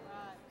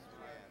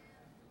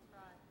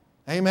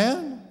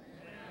 Amen?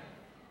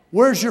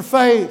 Where's your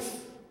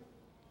faith?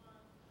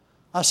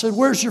 I said,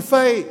 where's your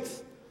faith?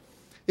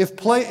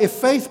 If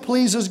faith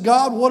pleases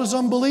God, what does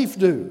unbelief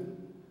do?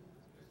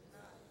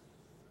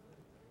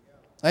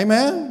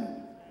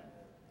 Amen?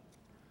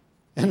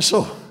 And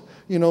so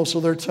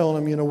they're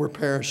telling him, we're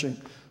perishing.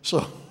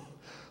 So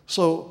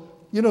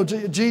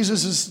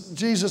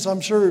Jesus,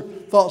 I'm sure,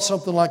 thought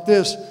something like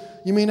this.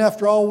 You mean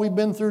after all we've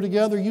been through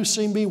together, you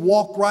seen me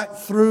walk right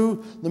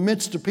through the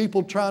midst of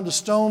people trying to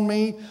stone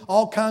me,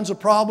 all kinds of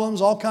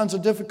problems, all kinds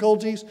of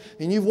difficulties,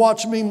 and you've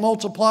watched me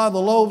multiply the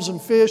loaves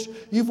and fish.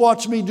 You've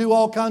watched me do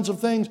all kinds of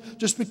things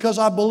just because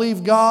I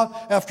believe God.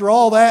 After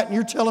all that, and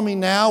you're telling me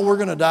now we're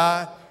going to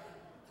die?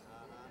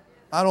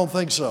 I don't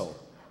think so.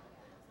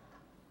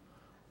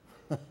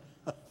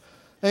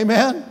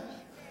 Amen?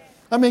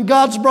 I mean,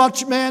 God's brought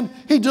you, man.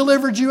 He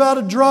delivered you out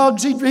of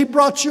drugs. He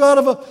brought you out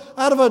of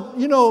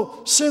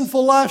a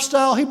sinful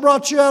lifestyle. He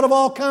brought you out of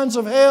all kinds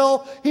of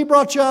hell. He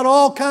brought you out of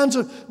all kinds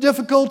of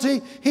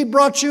difficulty. He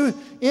brought you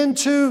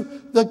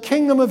into the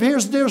kingdom of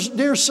His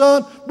dear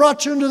Son,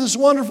 brought you into this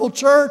wonderful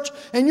church,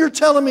 and you're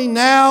telling me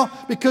now,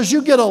 because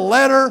you get a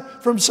letter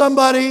from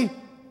somebody,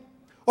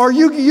 or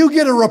you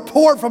get a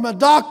report from a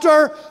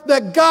doctor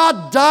that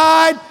God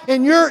died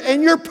and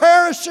you're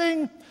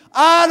perishing?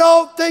 I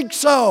don't think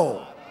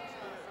so.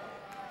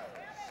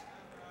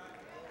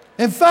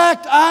 In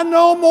fact, I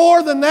know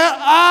more than that.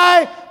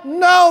 I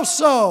know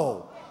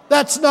so.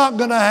 That's not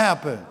going to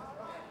happen.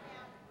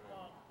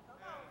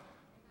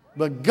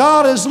 But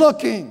God is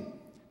looking.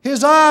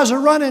 His eyes are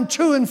running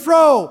to and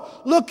fro,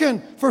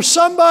 looking for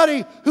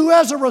somebody who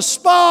has a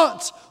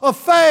response of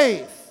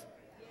faith.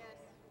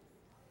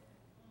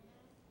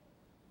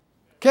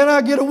 Can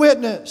I get a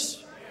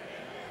witness?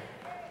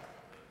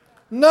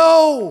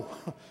 No.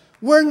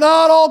 We're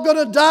not all going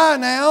to die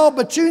now,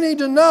 but you need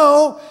to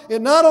know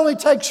it not only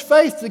takes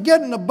faith to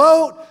get in a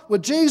boat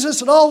with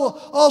Jesus, it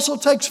also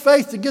takes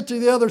faith to get to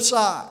the other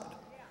side.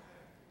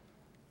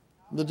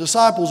 The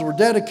disciples were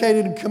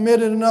dedicated and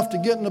committed enough to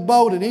get in the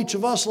boat, and each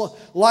of us,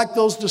 like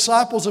those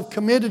disciples, have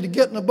committed to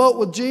get in the boat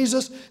with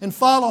Jesus and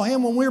follow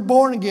Him when we're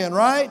born again,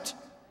 right?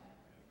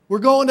 We're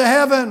going to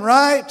heaven,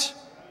 right?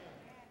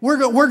 We're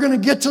going to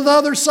get to the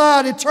other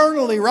side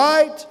eternally,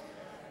 right?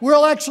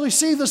 We'll actually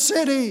see the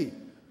city.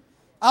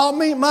 I'll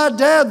meet my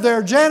dad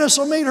there. Janice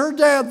will meet her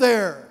dad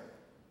there.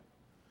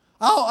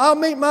 I'll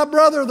meet my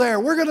brother there.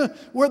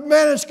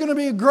 It's going to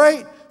be a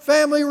great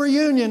family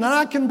reunion, and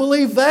I can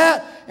believe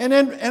that. And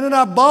then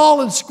I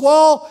bawl and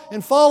squall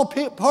and fall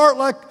apart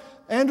like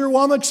Andrew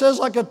Womack says,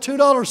 like a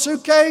 $2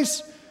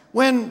 suitcase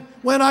when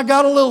I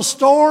got a little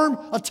storm,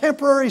 a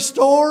temporary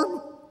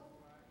storm.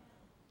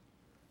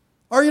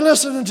 Are you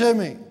listening to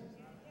me?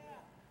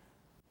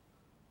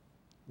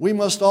 We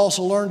must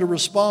also learn to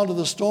respond to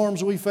the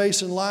storms we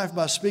face in life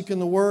by speaking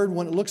the word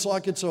when it looks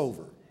like it's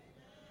over.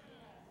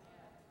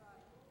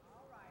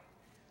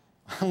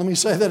 Let me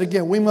say that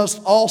again. We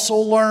must also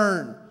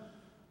learn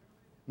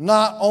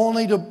not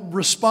only to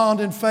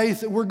respond in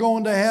faith that we're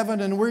going to heaven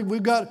and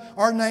we've got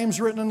our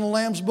names written in the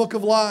Lamb's Book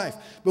of Life,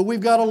 but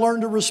we've got to learn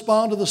to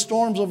respond to the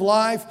storms of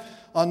life,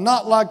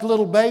 not like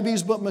little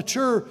babies, but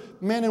mature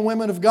men and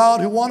women of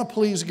God who want to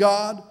please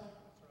God.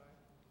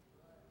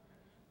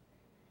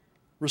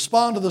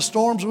 Respond to the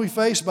storms we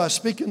face by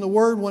speaking the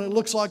word when it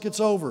looks like it's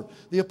over.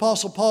 The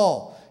Apostle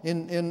Paul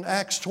in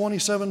Acts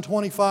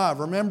 27:25.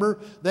 Remember,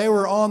 they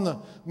were on the,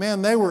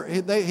 man,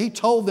 he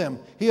told them,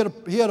 he had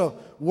a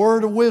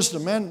word of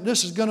wisdom. Man,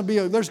 there's going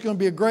to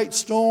be a great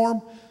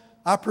storm.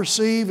 I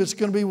perceive it's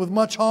going to be with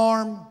much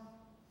harm.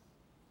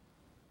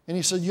 And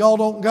he said, y'all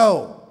don't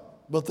go.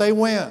 But they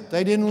went.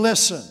 They didn't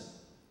listen.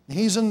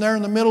 He's in there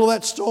in the middle of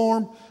that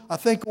storm. I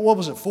think,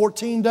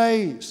 14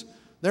 days.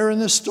 They're in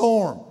this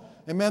storm.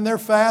 And man, they're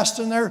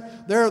fasting.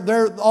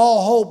 They're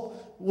all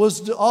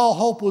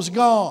hope was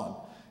gone.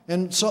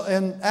 And so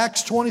in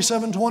Acts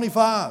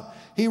 27:25,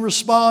 he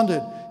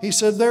responded. He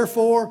said,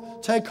 therefore,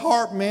 take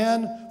heart,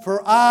 men,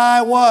 for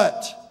I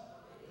what?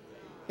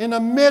 In the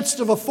midst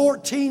of a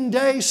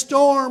 14-day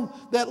storm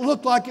that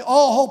looked like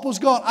all hope was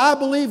gone, I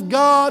believe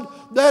God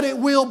that it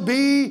will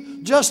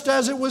be just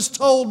as it was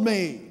told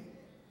me.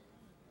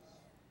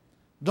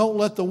 Don't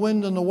let the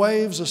wind and the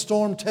waves, the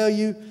storm tell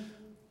you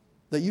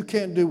that you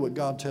can't do what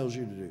God tells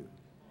you to do.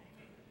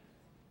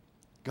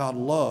 God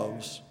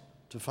loves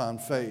to find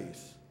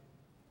faith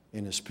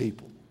in His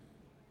people.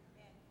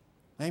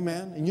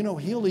 Amen. And you know,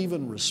 He'll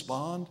even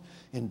respond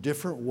in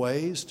different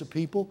ways to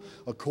people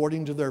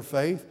according to their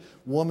faith.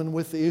 Woman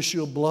with the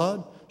issue of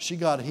blood, she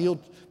got healed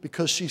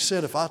because she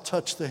said, if I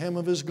touch the hem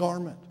of His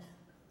garment.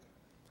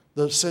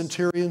 The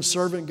centurion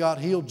servant got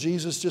healed.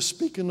 Jesus just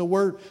speaking the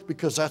word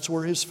because that's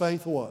where his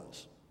faith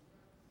was.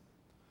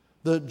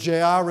 The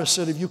Jairus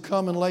said, if you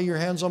come and lay your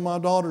hands on my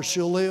daughter,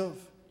 she'll live.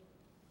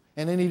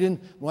 And then he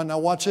didn't, well, now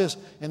watch this.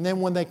 And then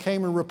when they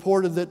came and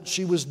reported that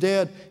she was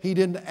dead, he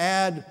didn't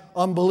add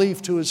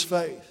unbelief to his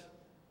faith.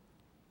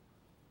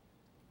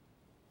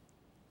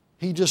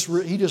 He just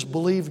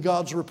believed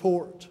God's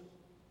report.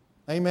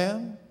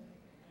 Amen?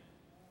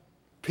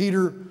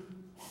 Peter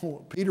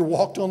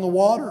walked on the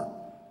water.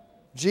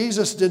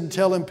 Jesus didn't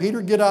tell him,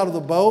 Peter, get out of the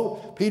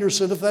boat. Peter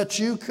said, if that's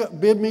you,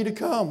 bid me to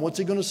come. What's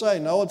he going to say?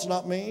 No, it's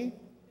not me.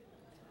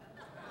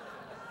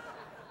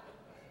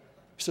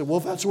 He said, well,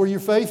 if that's where your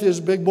faith is,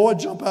 big boy,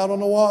 jump out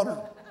on the water.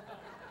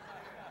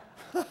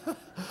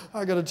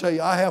 I got to tell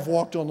you, I have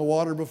walked on the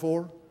water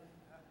before.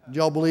 Do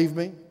y'all believe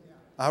me?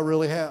 I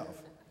really have.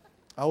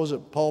 I was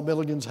at Paul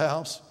Milligan's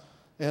house,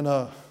 and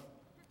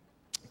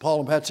Paul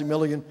and Patsy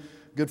Milligan,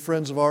 good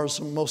friends of ours.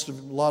 A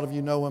lot of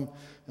you know him,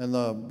 and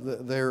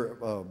they're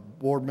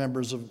board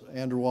members of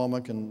Andrew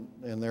Womack,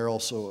 and they're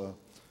also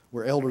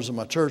were elders in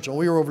my church. And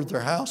we were over at their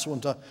house one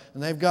time,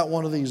 and they've got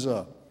one of these.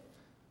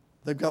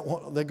 They've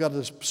got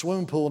this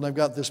swimming pool, and they've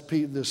got this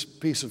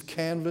piece of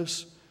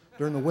canvas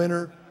during the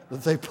winter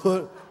that they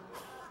put.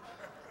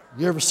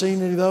 You ever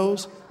seen any of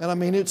those? And I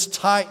mean, it's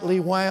tightly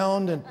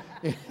wound and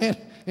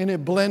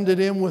it blended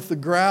in with the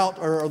grout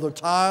or the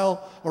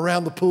tile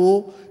around the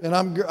pool. And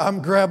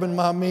I'm grabbing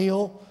my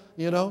meal,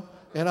 you know,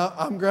 and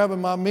I'm grabbing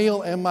my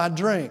meal and my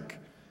drink.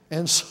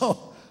 And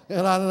so,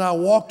 and I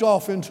walked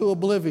off into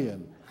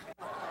oblivion.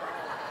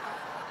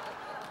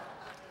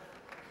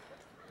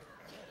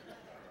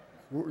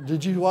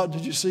 Did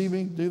you see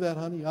me do that,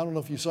 honey? I don't know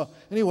if you saw.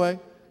 Anyway,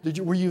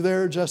 were you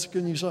there, Jessica?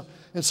 And you saw.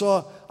 And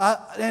so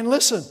and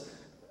listen,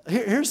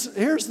 here's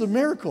the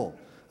miracle.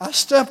 I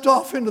stepped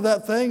off into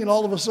that thing, and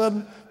all of a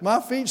sudden,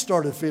 my feet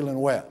started feeling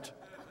wet.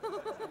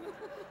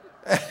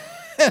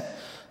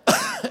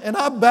 And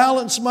I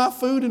balanced my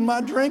food and my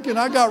drink, and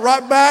I got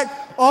right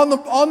back on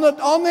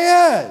the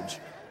edge.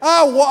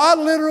 I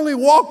literally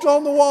walked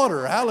on the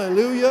water.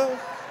 Hallelujah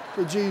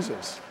to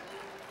Jesus.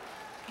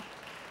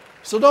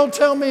 So don't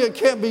tell me it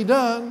can't be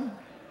done.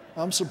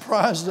 I'm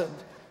surprised that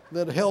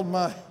it held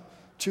my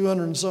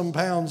 200 and some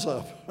pounds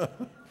up.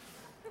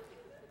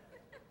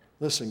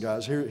 Listen,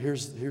 guys,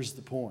 here's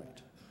the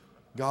point.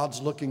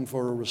 God's looking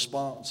for a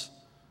response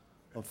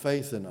of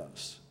faith in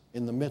us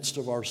in the midst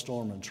of our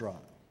storm and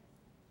trial.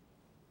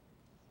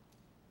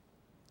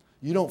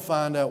 You don't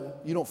find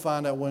out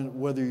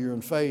whether you're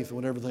in faith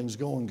when everything's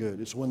going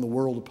good. It's when the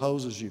world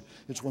opposes you.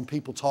 It's when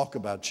people talk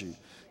about you.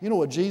 You know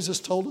what Jesus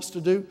told us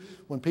to do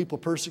when people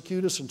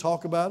persecute us and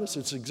talk about us?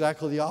 It's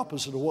exactly the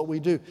opposite of what we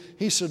do.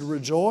 He said,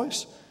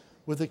 rejoice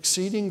with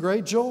exceeding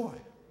great joy.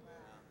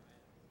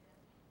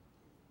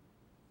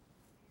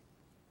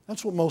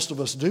 That's what most of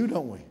us do,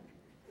 don't we?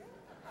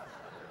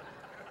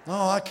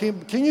 Oh, I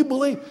can't. Can you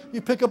believe you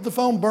pick up the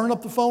phone, burn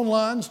up the phone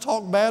lines,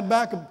 talk bad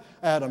back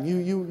at them?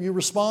 You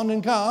respond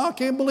in kind. I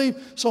can't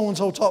believe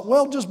so-and-so talk.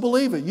 Well, just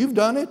believe it. You've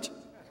done it.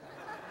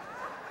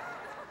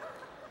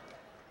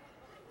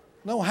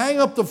 No, hang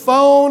up the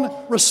phone,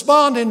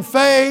 respond in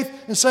faith,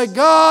 and say,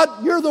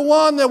 God, you're the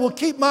one that will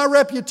keep my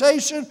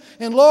reputation.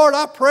 And Lord,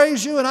 I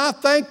praise you and I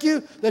thank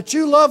you that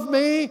you love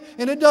me.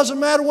 And it doesn't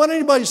matter what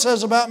anybody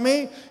says about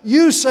me.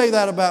 You say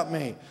that about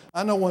me.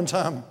 I know one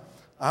time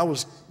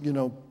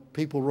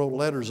people wrote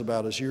letters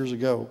about us years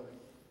ago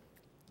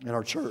in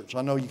our church.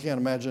 I know you can't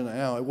imagine it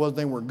now.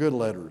 They weren't good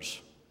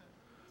letters.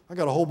 I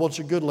got a whole bunch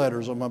of good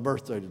letters on my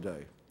birthday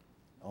today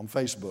on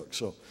Facebook.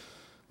 So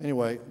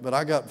anyway, but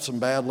I got some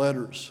bad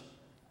letters.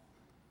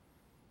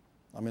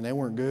 I mean, they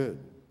weren't good.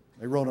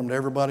 They wrote them to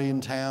everybody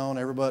in town,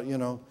 everybody,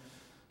 and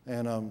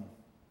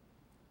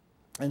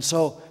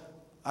so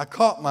I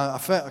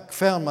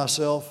found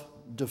myself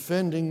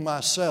defending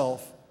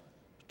myself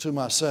to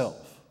myself.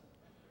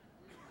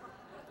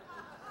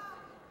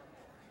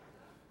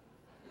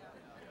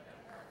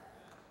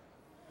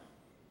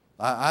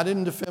 I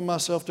didn't defend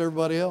myself to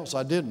everybody else.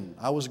 I didn't.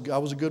 I was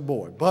a good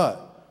boy,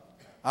 but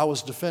I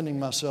was defending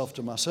myself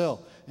to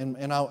myself,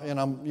 and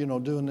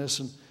I'm doing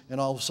this, and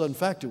all of a sudden, in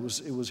fact, it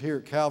was here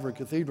at Calvary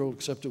Cathedral,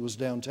 except it was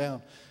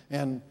downtown,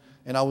 and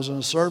I was in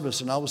a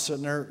service, and I was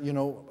sitting there,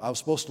 I was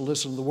supposed to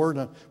listen to the word.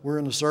 And we're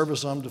in the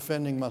service, I'm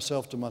defending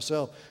myself to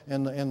myself,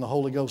 and the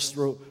Holy Ghost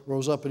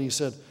rose up, and He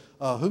said,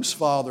 "Whose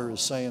father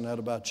is saying that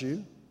about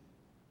you?"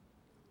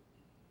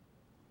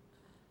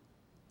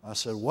 I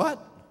said,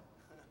 "What?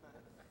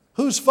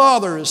 Whose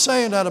father is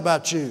saying that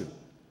about you?"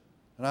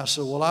 And I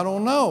said, "Well, I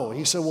don't know."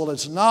 He said, "Well,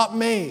 it's not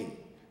me."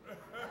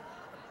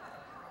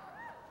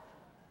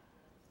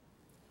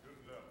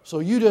 So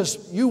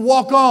you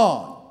walk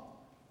on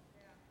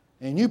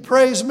and you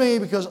praise me,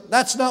 because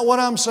that's not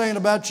what I'm saying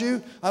about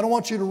you. I don't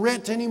want you to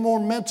rent any more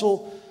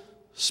mental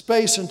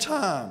space and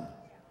time.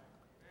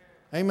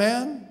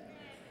 Amen?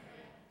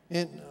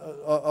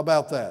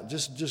 About that.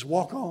 Just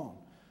walk on.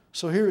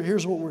 So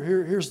here's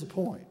the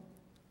point.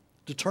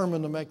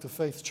 Determined to make the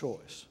faith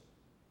choice.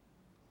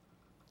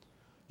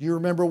 You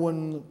remember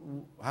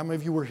how many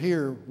of you were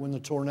here when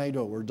the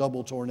tornado or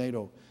double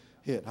tornado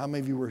hit? How many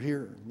of you were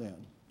here then?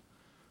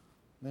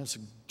 That's a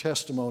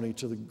testimony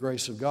to the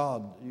grace of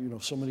God.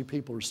 So many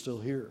people are still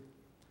here.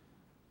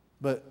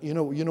 But you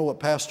know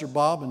what Pastor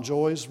Bob and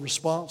Joy's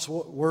response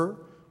were?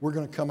 We're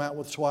going to come out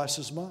with twice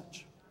as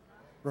much.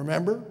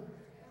 Remember?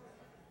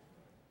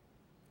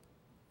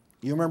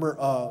 You remember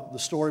the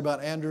story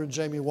about Andrew and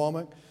Jamie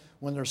Womack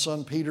when their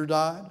son Peter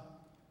died?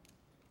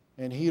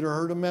 And he'd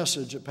heard a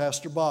message that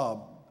Pastor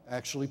Bob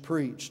actually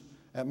preached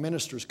at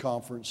Ministers'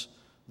 Conference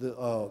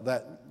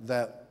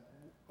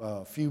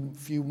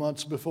few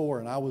months before,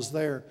 and I was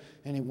there,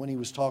 and when he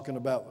was talking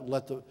about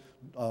let the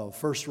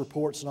first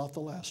report's not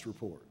the last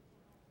report.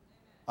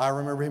 I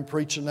remember him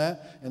preaching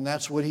that, and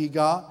that's what he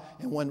got.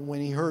 And when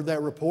he heard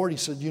that report, he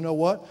said, "You know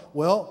what?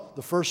 Well,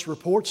 the first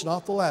report's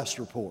not the last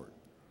report."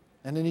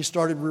 And then he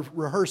started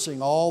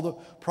rehearsing all the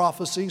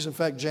prophecies. In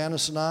fact,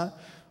 Janice and I,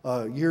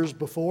 years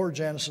before,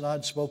 Janice and I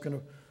had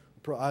spoken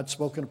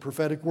a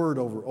prophetic word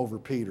over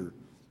Peter.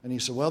 And he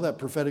said, "Well, that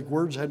prophetic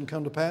words hadn't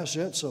come to pass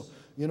yet, so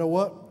you know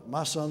what?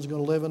 My son's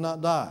going to live and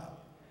not die."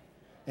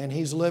 And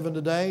he's living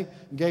today,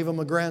 and gave him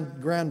a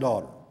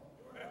granddaughter.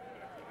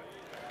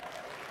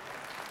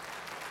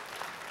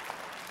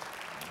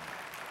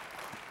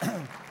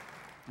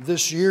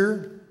 This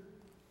year,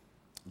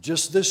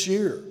 Just this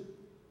year,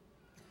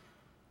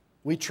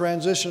 we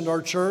transitioned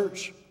our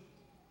church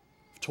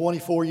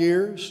 24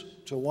 years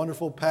to a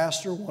wonderful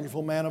pastor,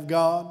 wonderful man of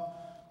God.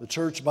 The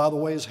church, by the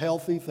way, is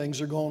healthy.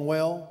 Things are going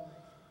well.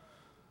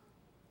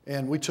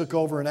 And we took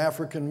over an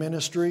African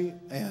ministry,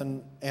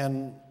 and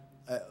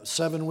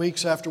 7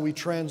 weeks after we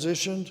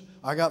transitioned,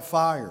 I got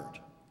fired.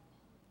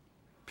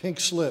 Pink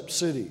slip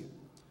city.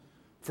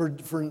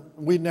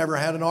 We'd never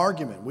had an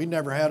argument. We'd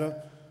never had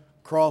a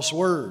cross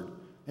word.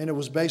 And it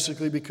was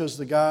basically because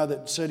the guy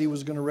that said he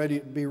was going to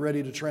be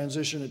ready to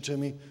transition it to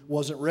me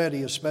wasn't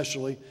ready,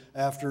 especially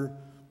after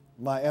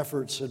my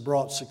efforts had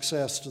brought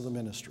success to the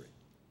ministry.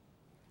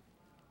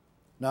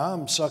 Now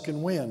I'm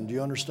sucking wind. Do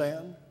you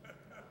understand?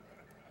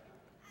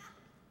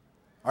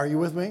 Are you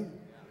with me?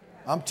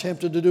 I'm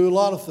tempted to do a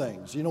lot of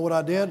things. You know what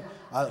I did?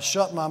 I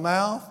shut my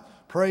mouth,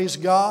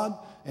 praised God,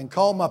 and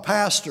called my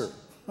pastor.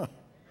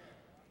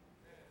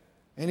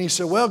 And he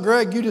said, well,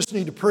 Greg, you just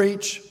need to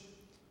preach.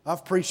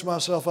 I've preached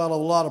myself out of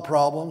a lot of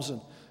problems.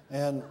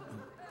 And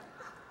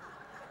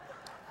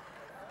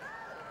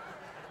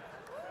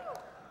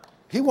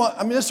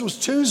this was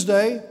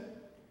Tuesday.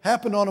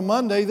 Happened on a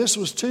Monday. This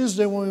was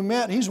Tuesday when we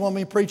met. He's wanting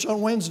me to preach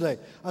on Wednesday.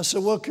 I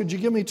said, well, could you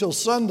give me till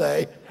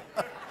Sunday?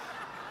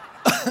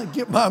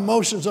 Get my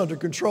emotions under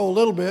control a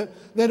little bit.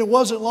 Then it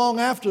wasn't long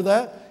after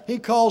that, he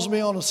calls me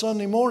on a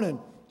Sunday morning,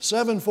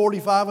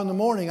 7:45 in the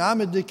morning.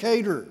 I'm in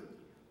Decatur,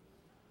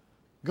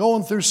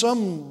 going through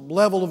some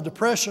level of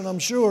depression, I'm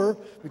sure,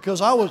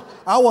 because I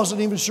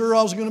wasn't even sure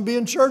I was going to be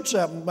in church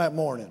that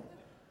morning.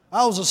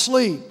 I was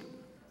asleep.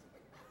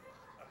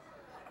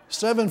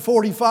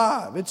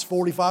 7:45. It's a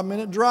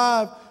 45-minute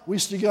drive. We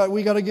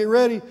got to get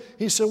ready.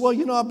 He said, well,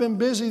 you know, I've been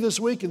busy this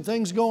week and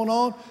things going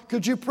on.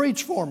 Could you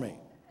preach for me?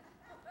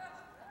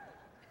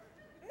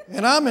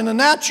 And I'm in the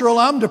natural,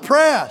 I'm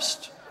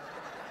depressed.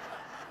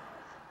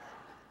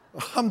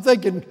 I'm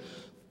thinking,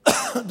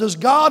 does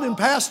God and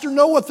Pastor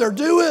know what they're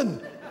doing?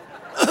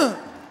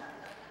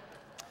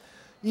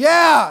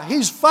 Yeah,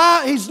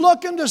 he's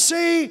looking to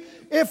see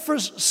if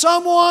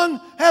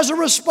someone has a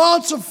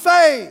response of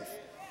faith.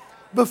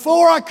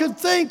 Before I could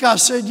think, I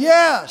said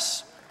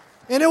yes.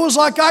 And it was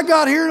like I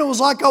got here and it was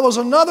like I was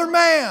another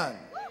man.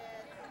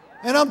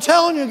 And I'm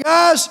telling you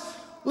guys,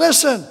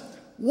 listen,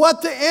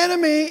 what the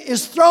enemy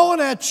is throwing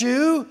at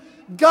you,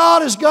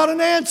 God has got an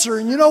answer.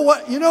 And you know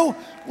what?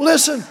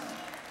 Listen,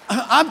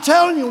 I'm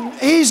telling you,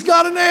 He's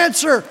got an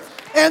answer.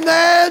 And the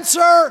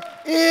answer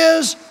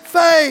is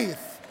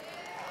faith.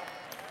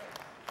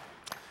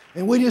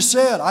 And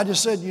I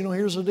just said,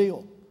 here's the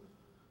deal.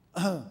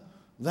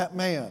 That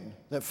man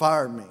that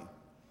fired me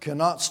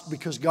cannot,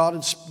 because God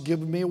had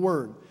given me a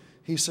word.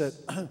 He said,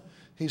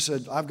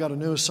 I've got a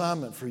new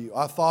assignment for you.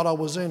 I thought I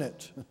was in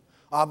it.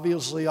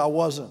 Obviously, I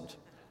wasn't.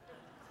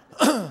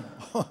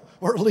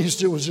 Or at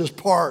least it was just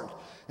part.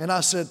 And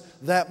I said,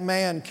 that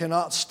man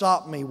cannot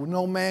stop me.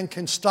 No man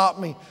can stop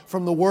me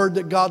from the word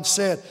that God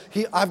said.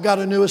 I've got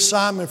a new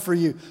assignment for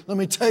you. Let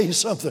me tell you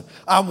something.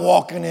 I'm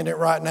walking in it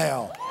right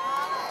now.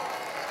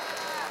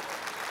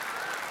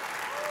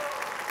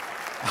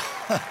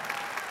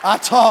 I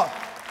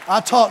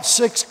taught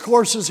 6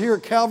 courses here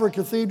at Calvary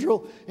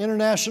Cathedral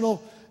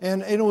International,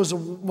 and it was a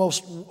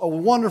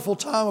wonderful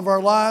time of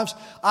our lives.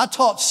 I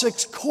taught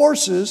 6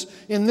 courses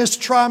in this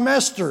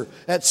trimester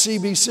at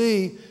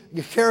CBC,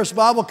 Charis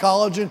Bible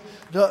College, and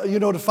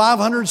to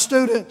 500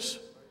 students.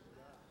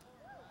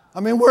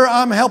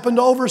 I'm helping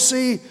to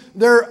oversee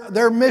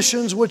their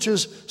missions, which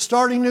is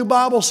starting new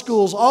Bible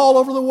schools all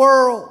over the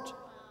world.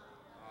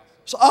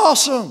 It's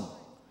awesome.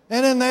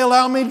 And then they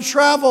allow me to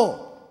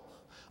travel.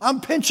 I'm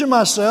pinching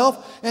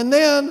myself. And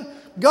then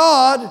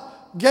God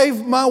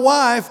gave my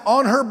wife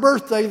on her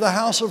birthday the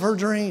house of her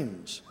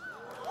dreams.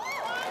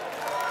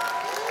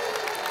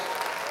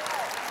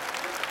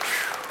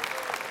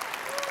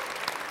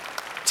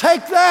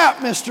 Take that,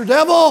 Mr.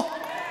 Devil.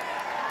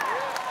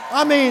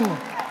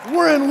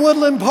 We're in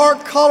Woodland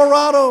Park,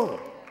 Colorado.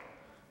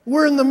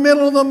 We're in the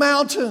middle of the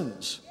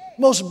mountains.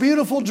 Most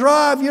beautiful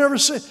drive you ever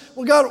see.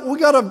 We got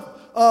a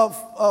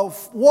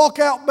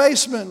walkout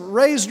basement,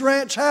 raised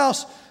ranch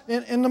house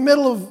in the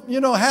middle of,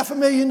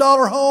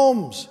 $500,000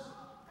 homes.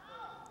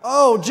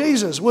 Oh,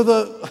 Jesus, with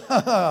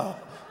a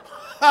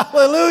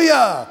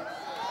hallelujah.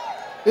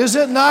 Is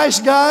it nice,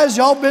 guys?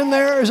 Y'all been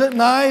there? Is it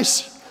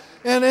nice?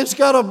 And it's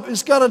got a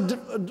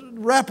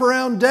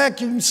wraparound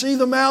deck. You can see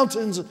the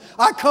mountains.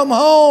 I come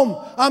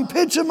home. I'm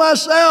pinching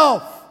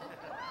myself.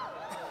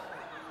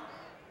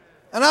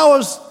 And I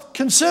was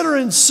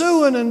considering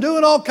suing and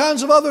doing all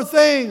kinds of other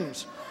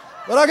things.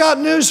 But I got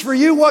news for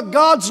you. What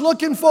God's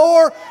looking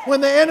for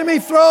when the enemy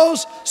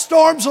throws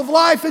storms of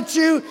life at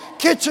you,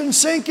 kitchen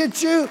sink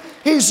at you,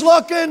 He's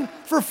looking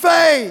for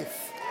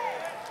faith.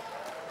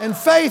 And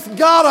faith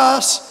got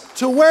us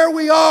to where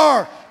we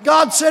are.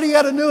 God said He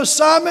had a new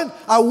assignment.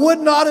 I would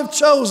not have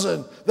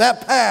chosen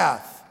that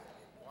path.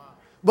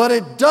 But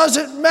it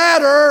doesn't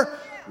matter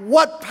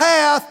what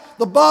path.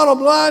 The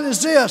bottom line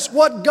is this.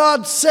 What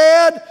God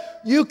said,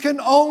 you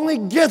can only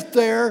get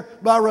there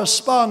by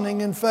responding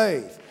in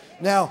faith.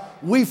 Now,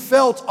 we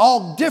felt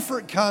all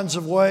different kinds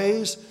of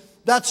ways.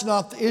 That's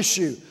not the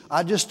issue.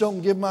 I just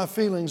don't give my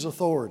feelings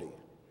authority.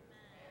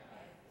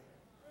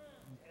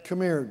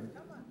 Come here,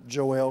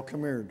 Joel.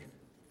 Come here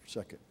for a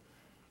second.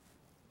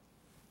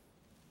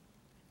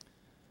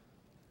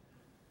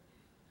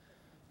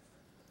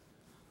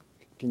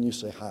 Can you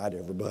say hi to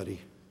everybody?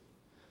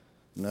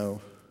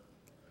 No?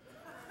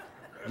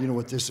 Do you know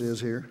what this is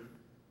here?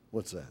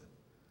 What's that?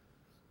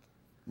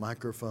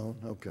 Microphone?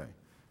 Okay.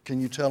 Can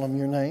you tell them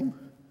your name?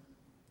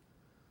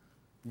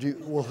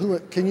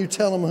 Can you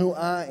tell them who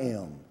I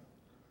am?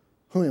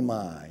 Who am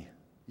I?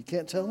 You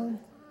can't tell them?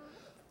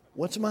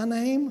 What's my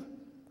name?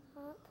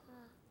 Papa.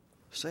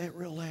 Say it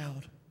real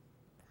loud.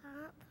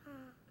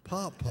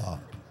 Papa.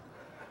 Pop-Pop.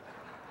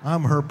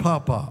 I'm her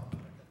Pop-Pop.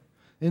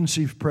 Isn't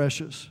she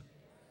precious?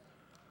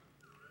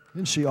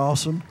 Isn't she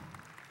awesome?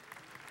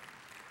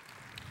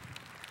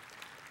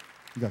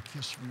 You got a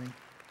kiss for me?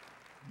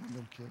 A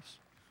little kiss?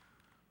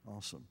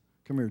 Awesome.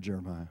 Come here,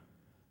 Jeremiah.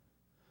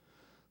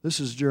 This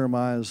is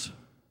Jeremiah's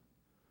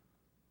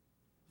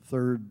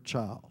third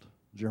child.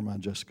 Jeremiah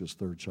and Jessica's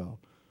third child.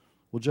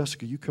 Well,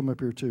 Jessica, you come up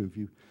here too.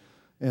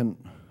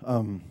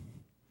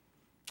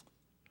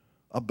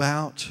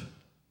 About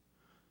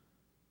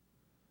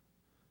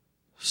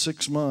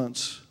 6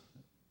 months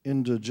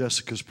into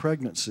Jessica's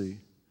pregnancy,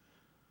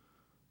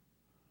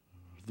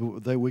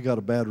 we got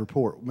a bad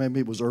report. Maybe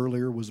it was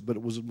earlier, but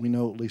it was, we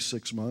know, at least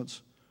 6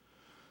 months.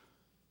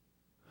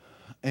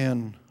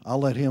 And I'll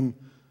let him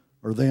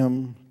or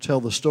them tell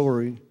the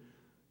story,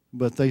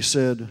 but they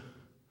said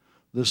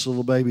this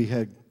little baby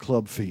had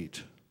club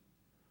feet.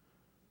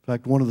 In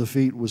fact, one of the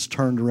feet was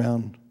turned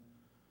around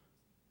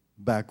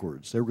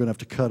backwards. They were going to have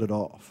to cut it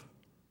off.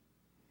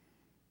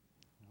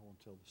 I want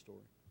to tell the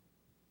story.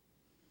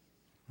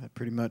 That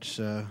pretty much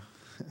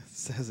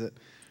says it.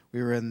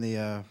 We were in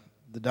the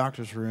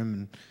doctor's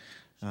room,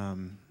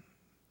 and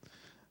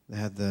they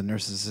had the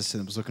nurse's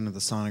assistant that was looking at the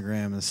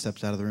sonogram and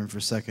stepped out of the room for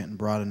a second and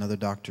brought another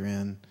doctor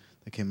in.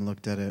 They came and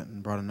looked at it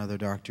and brought another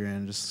doctor in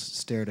and just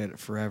stared at it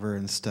forever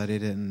and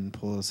studied it and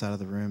pulled us out of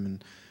the room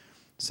and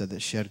said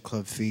that she had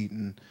club feet.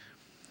 And,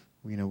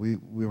 we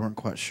weren't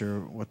quite sure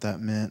what that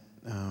meant.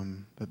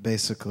 But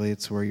basically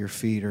it's where your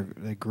feet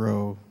they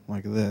grow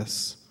like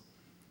this.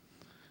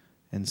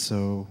 And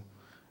so,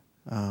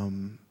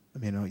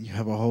 you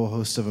have a whole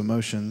host of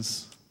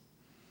emotions.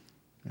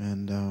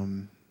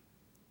 And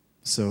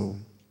so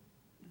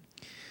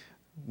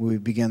we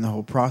began the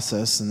whole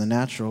process in the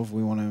natural.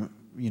 We want to,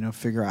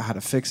 figure out how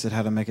to fix it,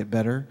 how to make it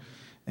better.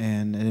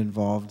 And it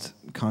involved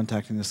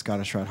contacting the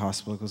Scottish Rite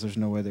Hospital because there's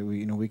no way that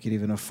we could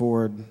even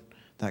afford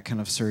that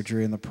kind of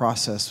surgery. In the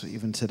process,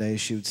 even today,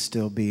 she would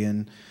still be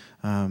in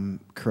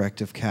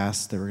corrective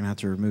casts. They were going to have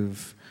to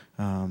remove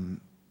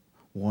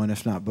one,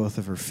 if not both,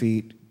 of her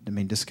feet.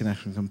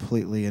 Disconnect them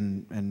completely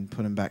and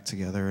put them back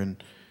together.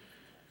 And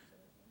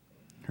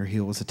her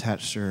heel was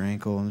attached to her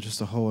ankle, and just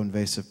a whole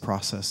invasive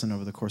process. And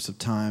over the course of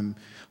time,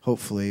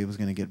 hopefully, it was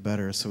going to get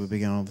better. So we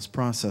began all this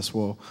process.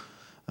 Well,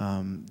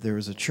 there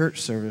was a church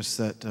service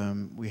that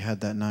we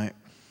had that night,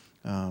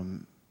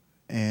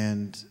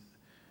 and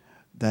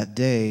that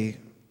day,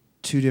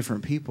 2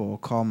 different people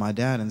called my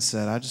dad and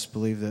said, "I just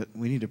believe that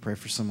we need to pray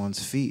for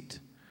someone's feet,"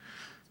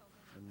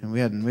 and we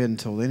hadn't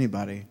told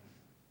anybody.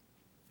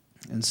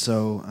 And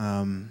so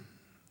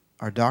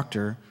our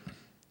doctor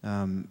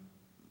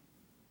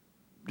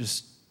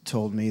just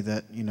told me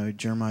that,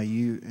 Jeremiah,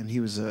 and he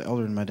was an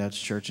elder in my dad's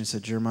church, and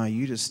said, "Jeremiah,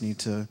 you just need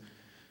to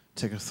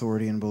take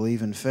authority and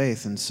believe in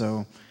faith." And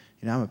so,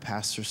 I'm a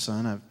pastor's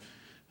son. I've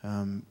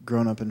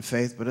grown up in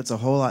faith, but it's a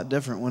whole lot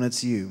different when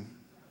it's you.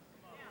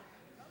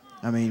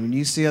 When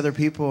you see other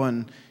people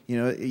and,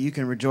 you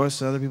can rejoice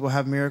that other people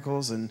have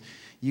miracles, and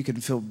you can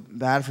feel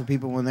bad for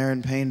people when they're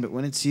in pain, but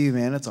when it's you,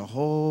 man, it's a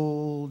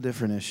whole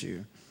different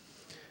issue.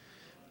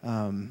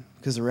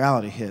 Because the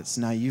reality hits.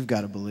 Now you've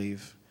got to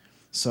believe.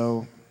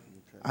 So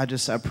I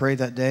prayed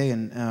that day,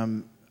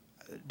 and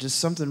just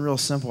something real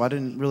simple. I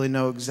didn't really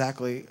know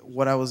exactly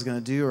what I was going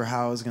to do or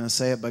how I was going to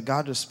say it, but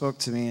God just spoke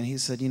to me, and he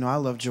said, I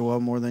love Joel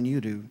more than you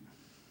do.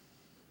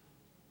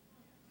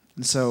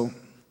 And so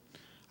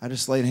I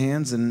just laid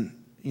hands, and,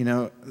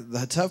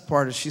 the tough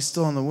part is she's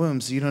still in the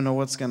womb, so you don't know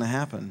what's going to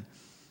happen.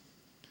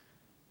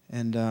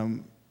 And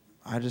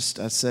I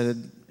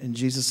said, in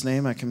Jesus'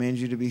 name, I command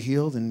you to be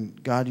healed,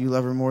 and God, you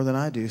love her more than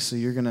I do, so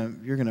you're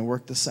gonna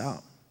work this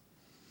out.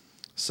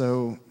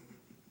 So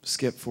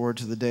skip forward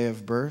to the day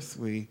of birth.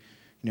 We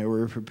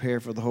were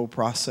prepared for the whole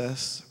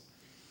process.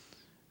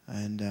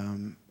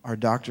 And our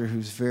doctor,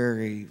 who's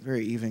very,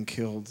 very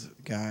even-keeled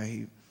guy,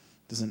 he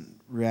doesn't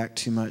react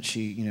too much.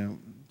 He,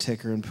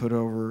 take her and put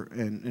over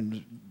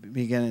and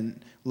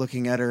begin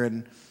looking at her,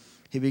 and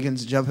he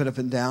begins jumping up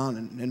and down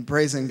and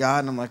praising God.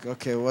 And I'm like,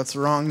 okay, what's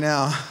wrong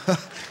now?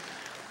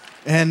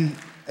 And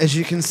as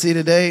you can see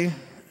today,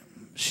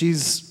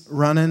 she's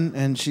running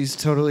and she's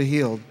totally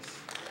healed.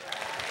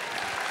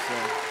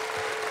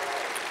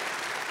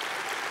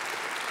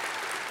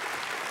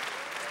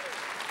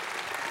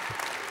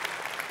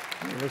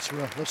 Let's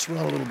run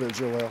a little bit,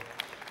 Joel.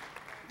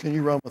 Can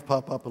you run with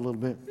Pop-Pop a little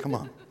bit? Come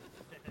on.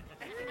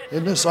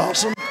 Isn't this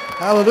awesome?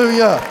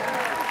 Hallelujah.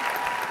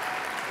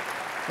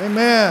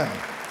 Amen.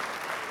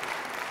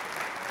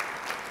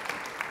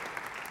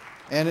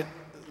 And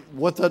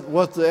what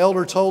the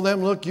elder told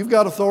them, look, you've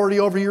got authority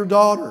over your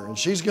daughter, and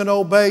she's going to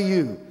obey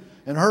you,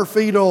 and her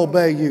feet will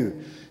obey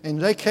you. And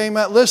they came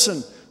out,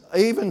 listen,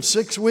 even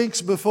 6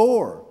 weeks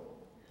before,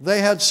 they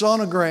had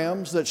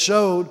sonograms that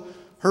showed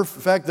her. In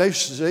fact, they've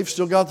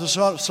still got the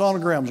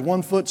sonograms.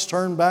 One foot's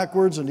turned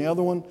backwards, and the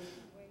other one,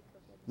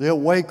 they're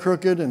way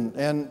crooked.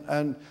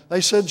 And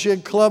they said she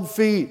had club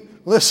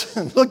feet.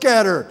 Listen, look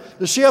at her.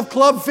 Does she have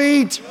club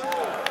feet?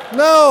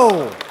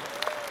 No.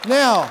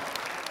 Now,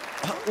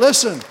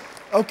 listen,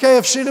 okay,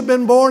 if she'd have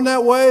been born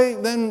that way,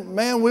 then,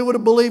 man, we would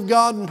have believed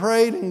God and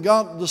prayed and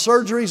got the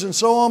surgeries and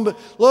so on. But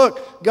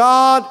look,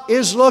 God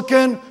is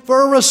looking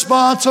for a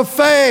response of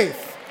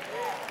faith.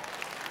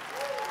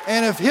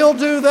 And if He'll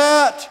do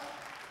that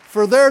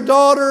for their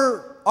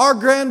daughter, our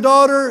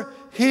granddaughter,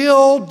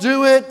 He'll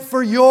do it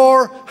for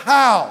your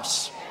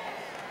house.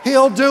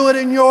 He'll do it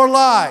in your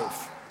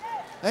life.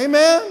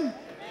 Amen?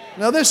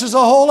 Now, this is a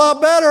whole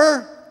lot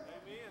better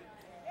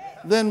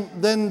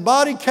than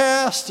body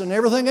cast and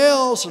everything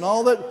else and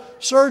all that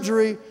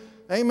surgery.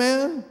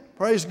 Amen?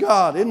 Praise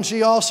God. Isn't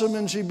she awesome?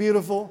 Isn't she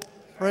beautiful?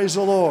 Praise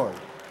the Lord.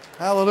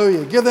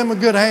 Hallelujah. Give them a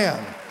good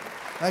hand.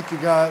 Thank you,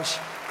 guys.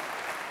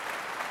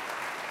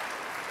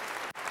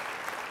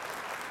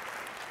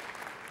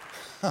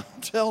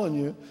 I'm telling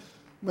you,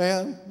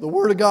 man, the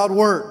Word of God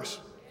works.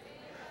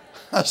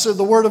 I said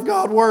the Word of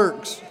God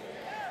works.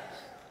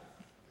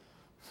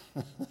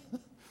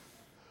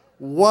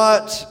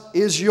 What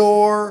is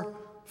your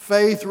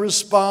faith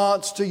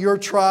response to your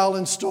trial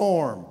and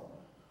storm?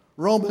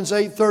 Romans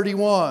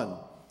 8:31.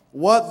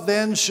 What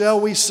then shall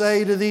we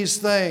say to these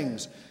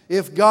things?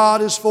 If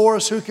God is for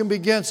us, who can be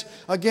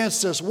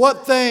against us?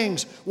 What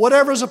things?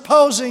 Whatever's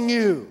opposing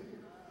you,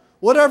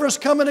 whatever's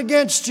coming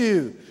against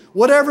you,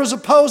 whatever's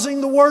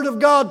opposing the Word of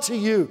God to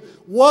you,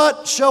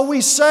 what shall we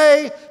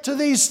say to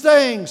these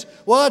things?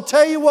 Well, I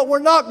tell you what we're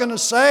not going to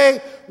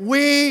say.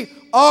 We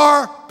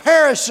are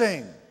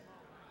perishing.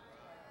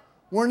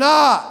 We're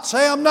not.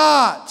 Say, I'm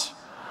not.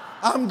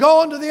 I'm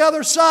going to the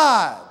other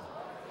side.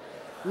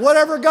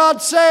 Whatever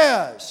God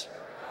says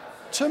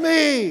to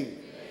me,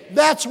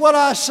 that's what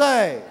I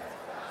say.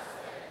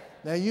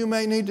 Now, you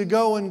may need to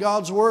go in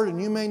God's Word,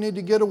 and you may need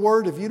to get a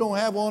word if you don't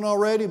have one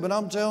already, but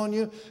I'm telling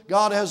you,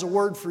 God has a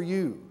word for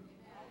you.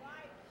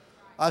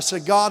 I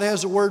said, God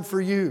has a word for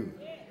you.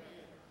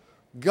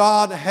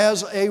 God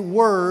has a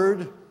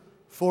word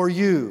for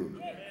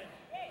you.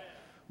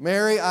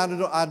 Mary, I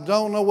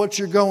don't know what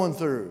you're going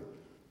through.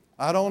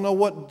 I don't know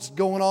what's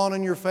going on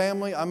in your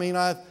family. I mean,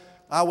 I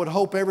would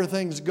hope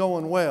everything's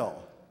going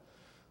well.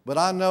 But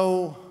I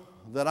know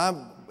that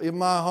I'm in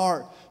my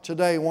heart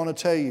today want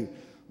to tell you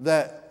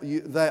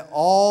that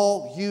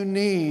all you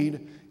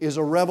need is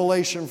a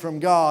revelation from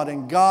God,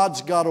 and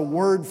God's got a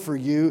word for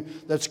you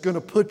that's going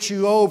to put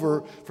you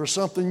over for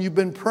something you've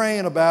been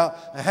praying about.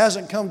 It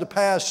hasn't come to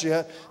pass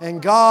yet,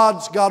 and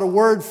God's got a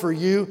word for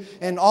you,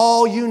 and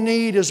all you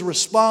need is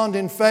respond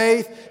in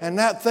faith, and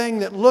that thing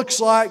that looks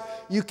like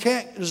you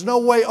can't, there's no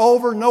way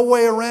over, no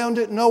way around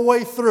it, no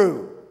way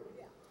through.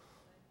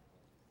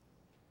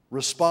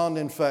 Respond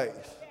in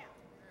faith.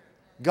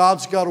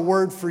 God's got a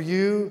word for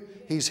you.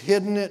 He's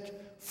hidden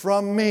it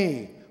from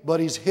me, but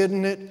He's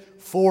hidden it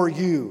for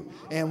you.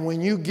 And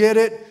when you get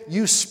it,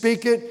 you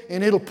speak it,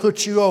 and it'll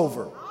put you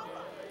over.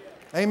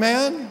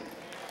 Amen?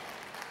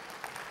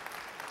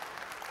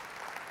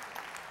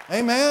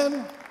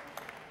 Amen?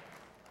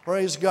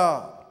 Praise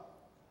God.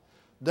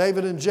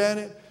 David and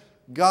Janet,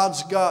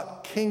 God's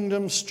got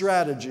kingdom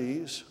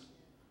strategies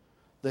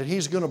that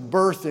He's going to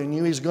birth in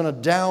you. He's going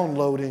to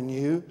download in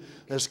you.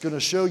 That's going to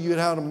show you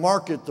how to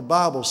market the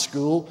Bible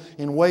school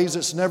in ways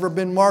that's never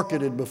been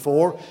marketed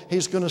before.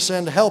 He's going to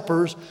send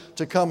helpers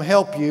to come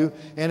help you.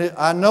 And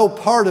I know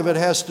part of it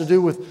has to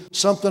do with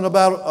something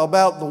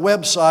about the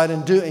website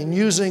and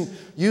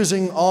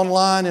using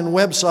online and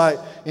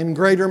website in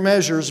greater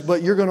measures. But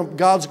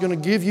God's going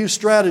to give you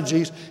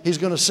strategies. He's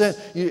going to send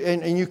you,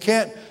 and you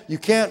can't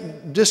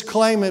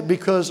disclaim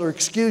it or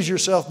excuse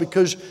yourself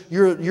because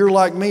you're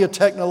like me, a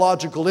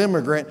technological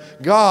immigrant.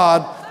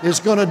 God is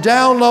going to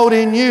download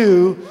in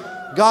you.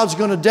 God's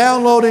going to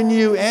download in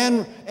you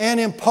and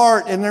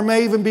impart, and there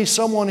may even be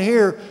someone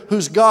here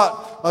who's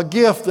got a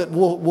gift that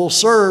will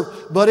serve,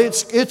 but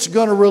it's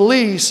going to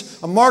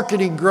release a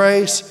marketing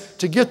grace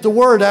to get the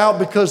word out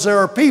because there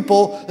are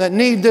people that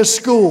need this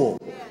school.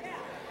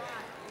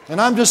 And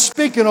I'm just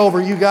speaking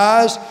over you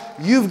guys.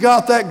 You've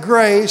got that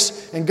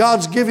grace, and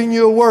God's giving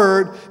you a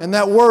word, and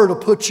that word will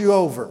put you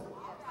over.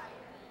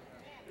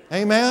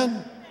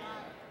 Amen?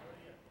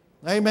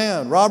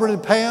 Amen. Robert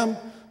and Pam,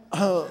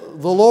 the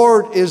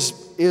Lord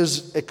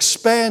is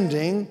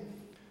expanding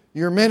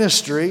your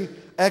ministry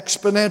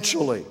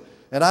exponentially.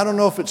 And I don't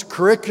know if it's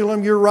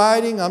curriculum you're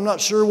writing, I'm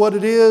not sure what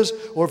it is,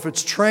 or if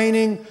it's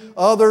training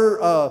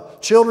other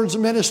children's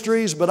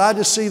ministries, but I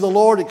just see the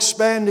Lord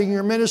expanding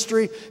your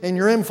ministry and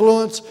your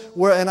influence,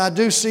 and I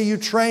do see you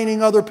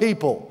training other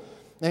people.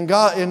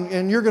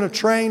 And you're going to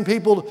train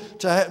people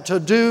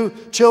to do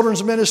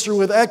children's ministry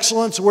with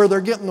excellence where they're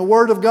getting the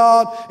Word of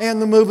God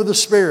and the move of the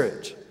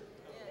Spirit.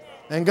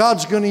 And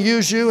God's going to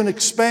use you and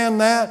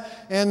expand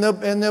that, and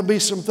there'll be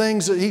some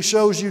things that He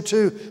shows you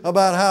too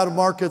about how to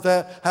market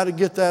that, how to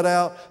get that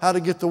out, how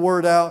to get the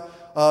Word out.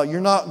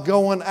 You're not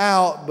going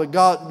out, but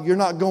you're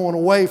not going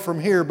away from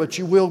here, but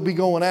you will be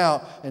going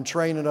out and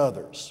training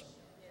others.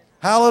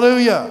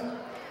 Hallelujah.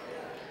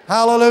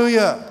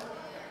 Hallelujah.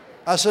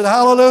 I said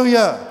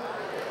hallelujah.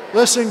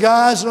 Listen,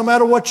 guys, no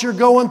matter what you're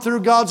going through,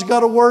 God's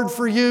got a word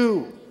for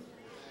you.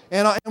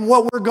 And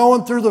what we're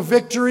going through, the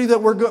victory,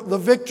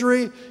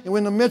 and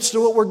in the midst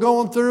of what we're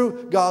going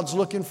through, God's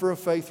looking for a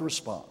faith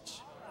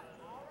response.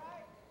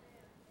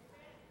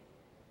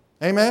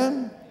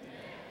 Amen?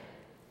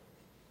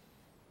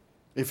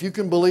 If you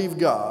can believe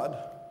God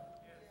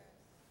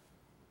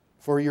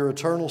for your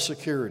eternal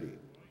security,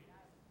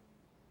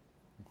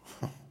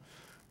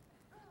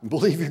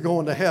 believe you're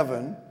going to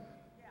heaven,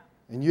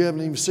 and you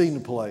haven't even seen the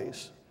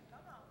place,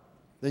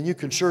 then you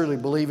can surely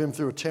believe Him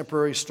through a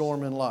temporary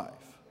storm in life.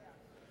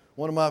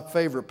 One of my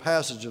favorite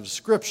passages of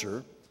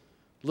Scripture,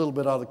 a little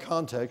bit out of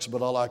context,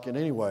 but I like it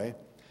anyway,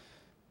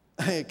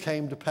 it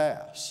came to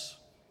pass.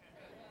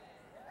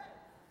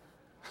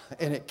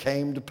 And it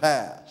came to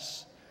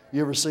pass.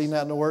 You ever seen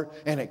that in the Word?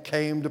 And it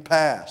came to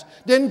pass.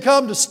 Didn't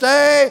come to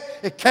stay,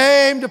 it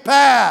came to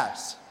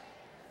pass.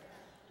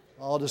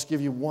 I'll just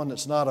give you one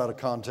that's not out of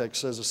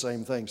context, says the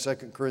same thing.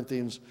 2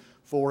 Corinthians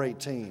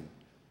 4:18.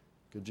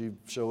 Could you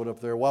show it up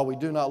there? While we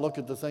do not look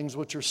at the things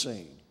which are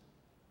seen,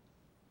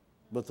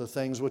 but the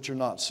things which are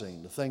not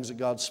seen, the things that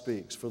God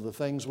speaks. For the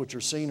things which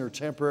are seen are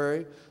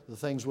temporary, the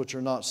things which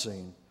are not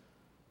seen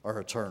are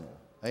eternal.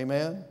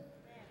 Amen?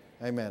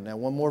 Amen. Now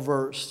one more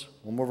verse.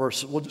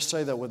 We'll just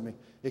say that with me.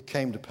 It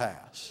came to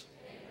pass.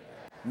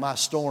 My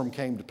storm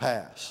came to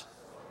pass.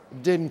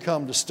 It didn't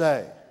come to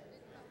stay.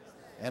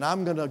 And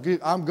I'm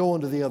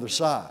going to the other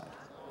side.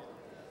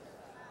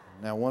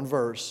 Now one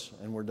verse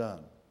and we're done.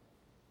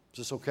 Is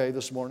this okay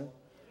this morning?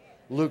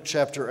 Luke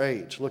chapter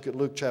 8. Look at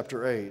Luke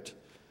chapter 8.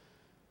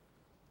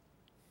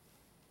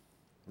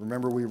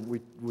 Remember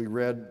we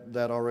read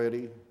that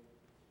already?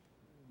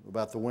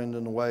 About the wind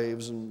and the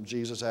waves and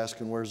Jesus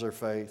asking, where's their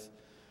faith?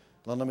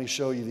 Now let me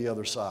show you the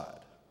other side.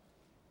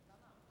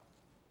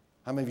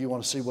 How many of you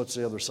want to see what's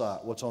the other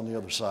side? What's on the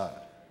other side?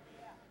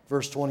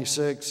 Verse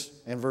 26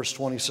 and verse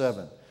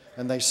 27.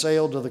 And they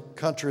sailed to the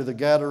country of the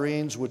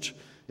Gadarenes, which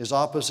is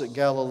opposite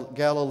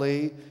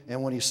Galilee.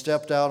 And when he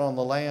stepped out on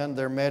the land,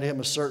 there met him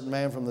a certain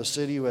man from the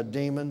city who had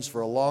demons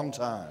for a long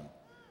time.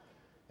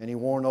 And he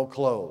wore no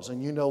clothes.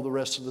 And you know the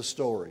rest of the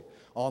story.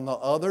 On the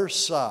other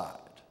side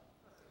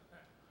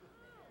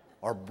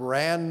are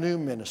brand new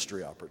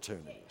ministry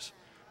opportunities,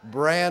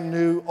 brand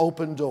new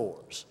open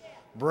doors,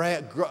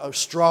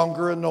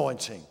 stronger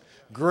anointing,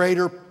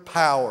 greater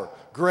power,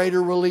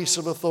 greater release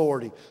of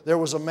authority. There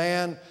was a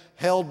man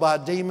held by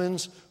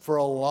demons for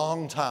a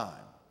long time.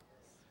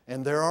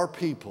 And there are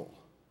people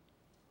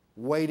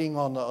waiting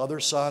on the other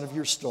side of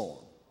your storm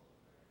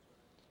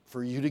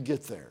for you to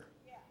get there.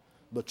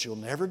 But you'll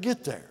never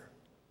get there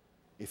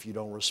if you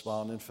don't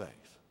respond in faith.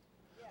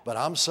 But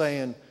I'm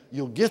saying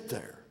you'll get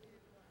there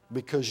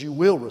because you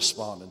will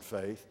respond in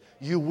faith.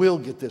 You will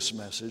get this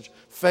message.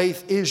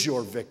 Faith is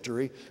your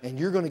victory, and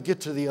you're going to get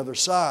to the other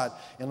side.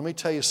 And let me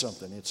tell you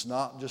something. It's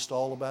not just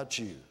all about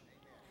you.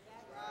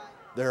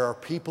 There are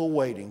people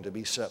waiting to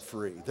be set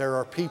free. There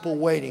are people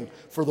waiting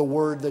for the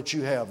word that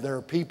you have. There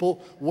are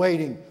people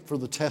waiting for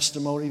the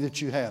testimony that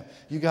you have.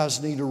 You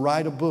guys need to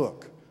write a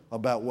book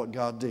about what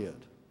God did.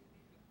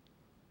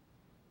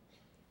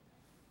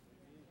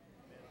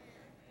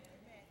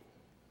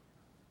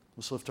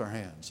 Let's lift our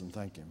hands and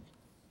thank Him.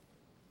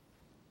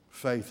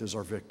 Faith is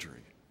our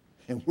victory.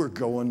 And we're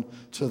going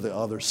to the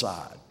other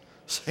side.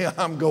 Say,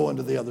 I'm going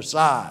to the other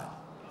side.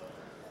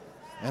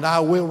 And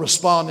I will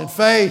respond in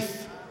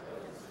faith.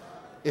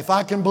 If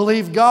I can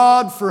believe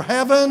God for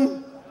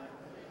heaven,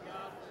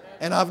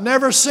 and I've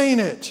never seen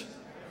it,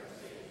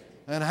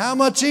 and how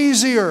much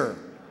easier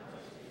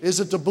is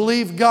it to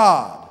believe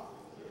God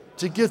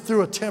to get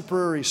through a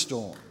temporary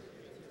storm?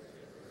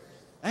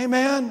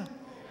 Amen?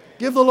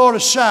 Give the Lord a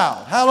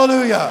shout.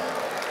 Hallelujah.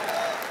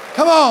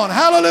 Come on,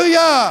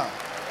 hallelujah.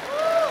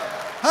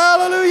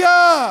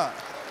 Hallelujah.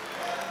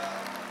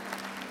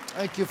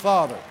 Thank you,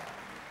 Father.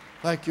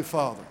 Thank you,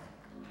 Father.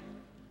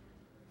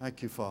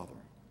 Thank you, Father.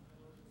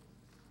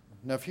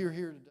 Now, if you're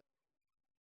here today,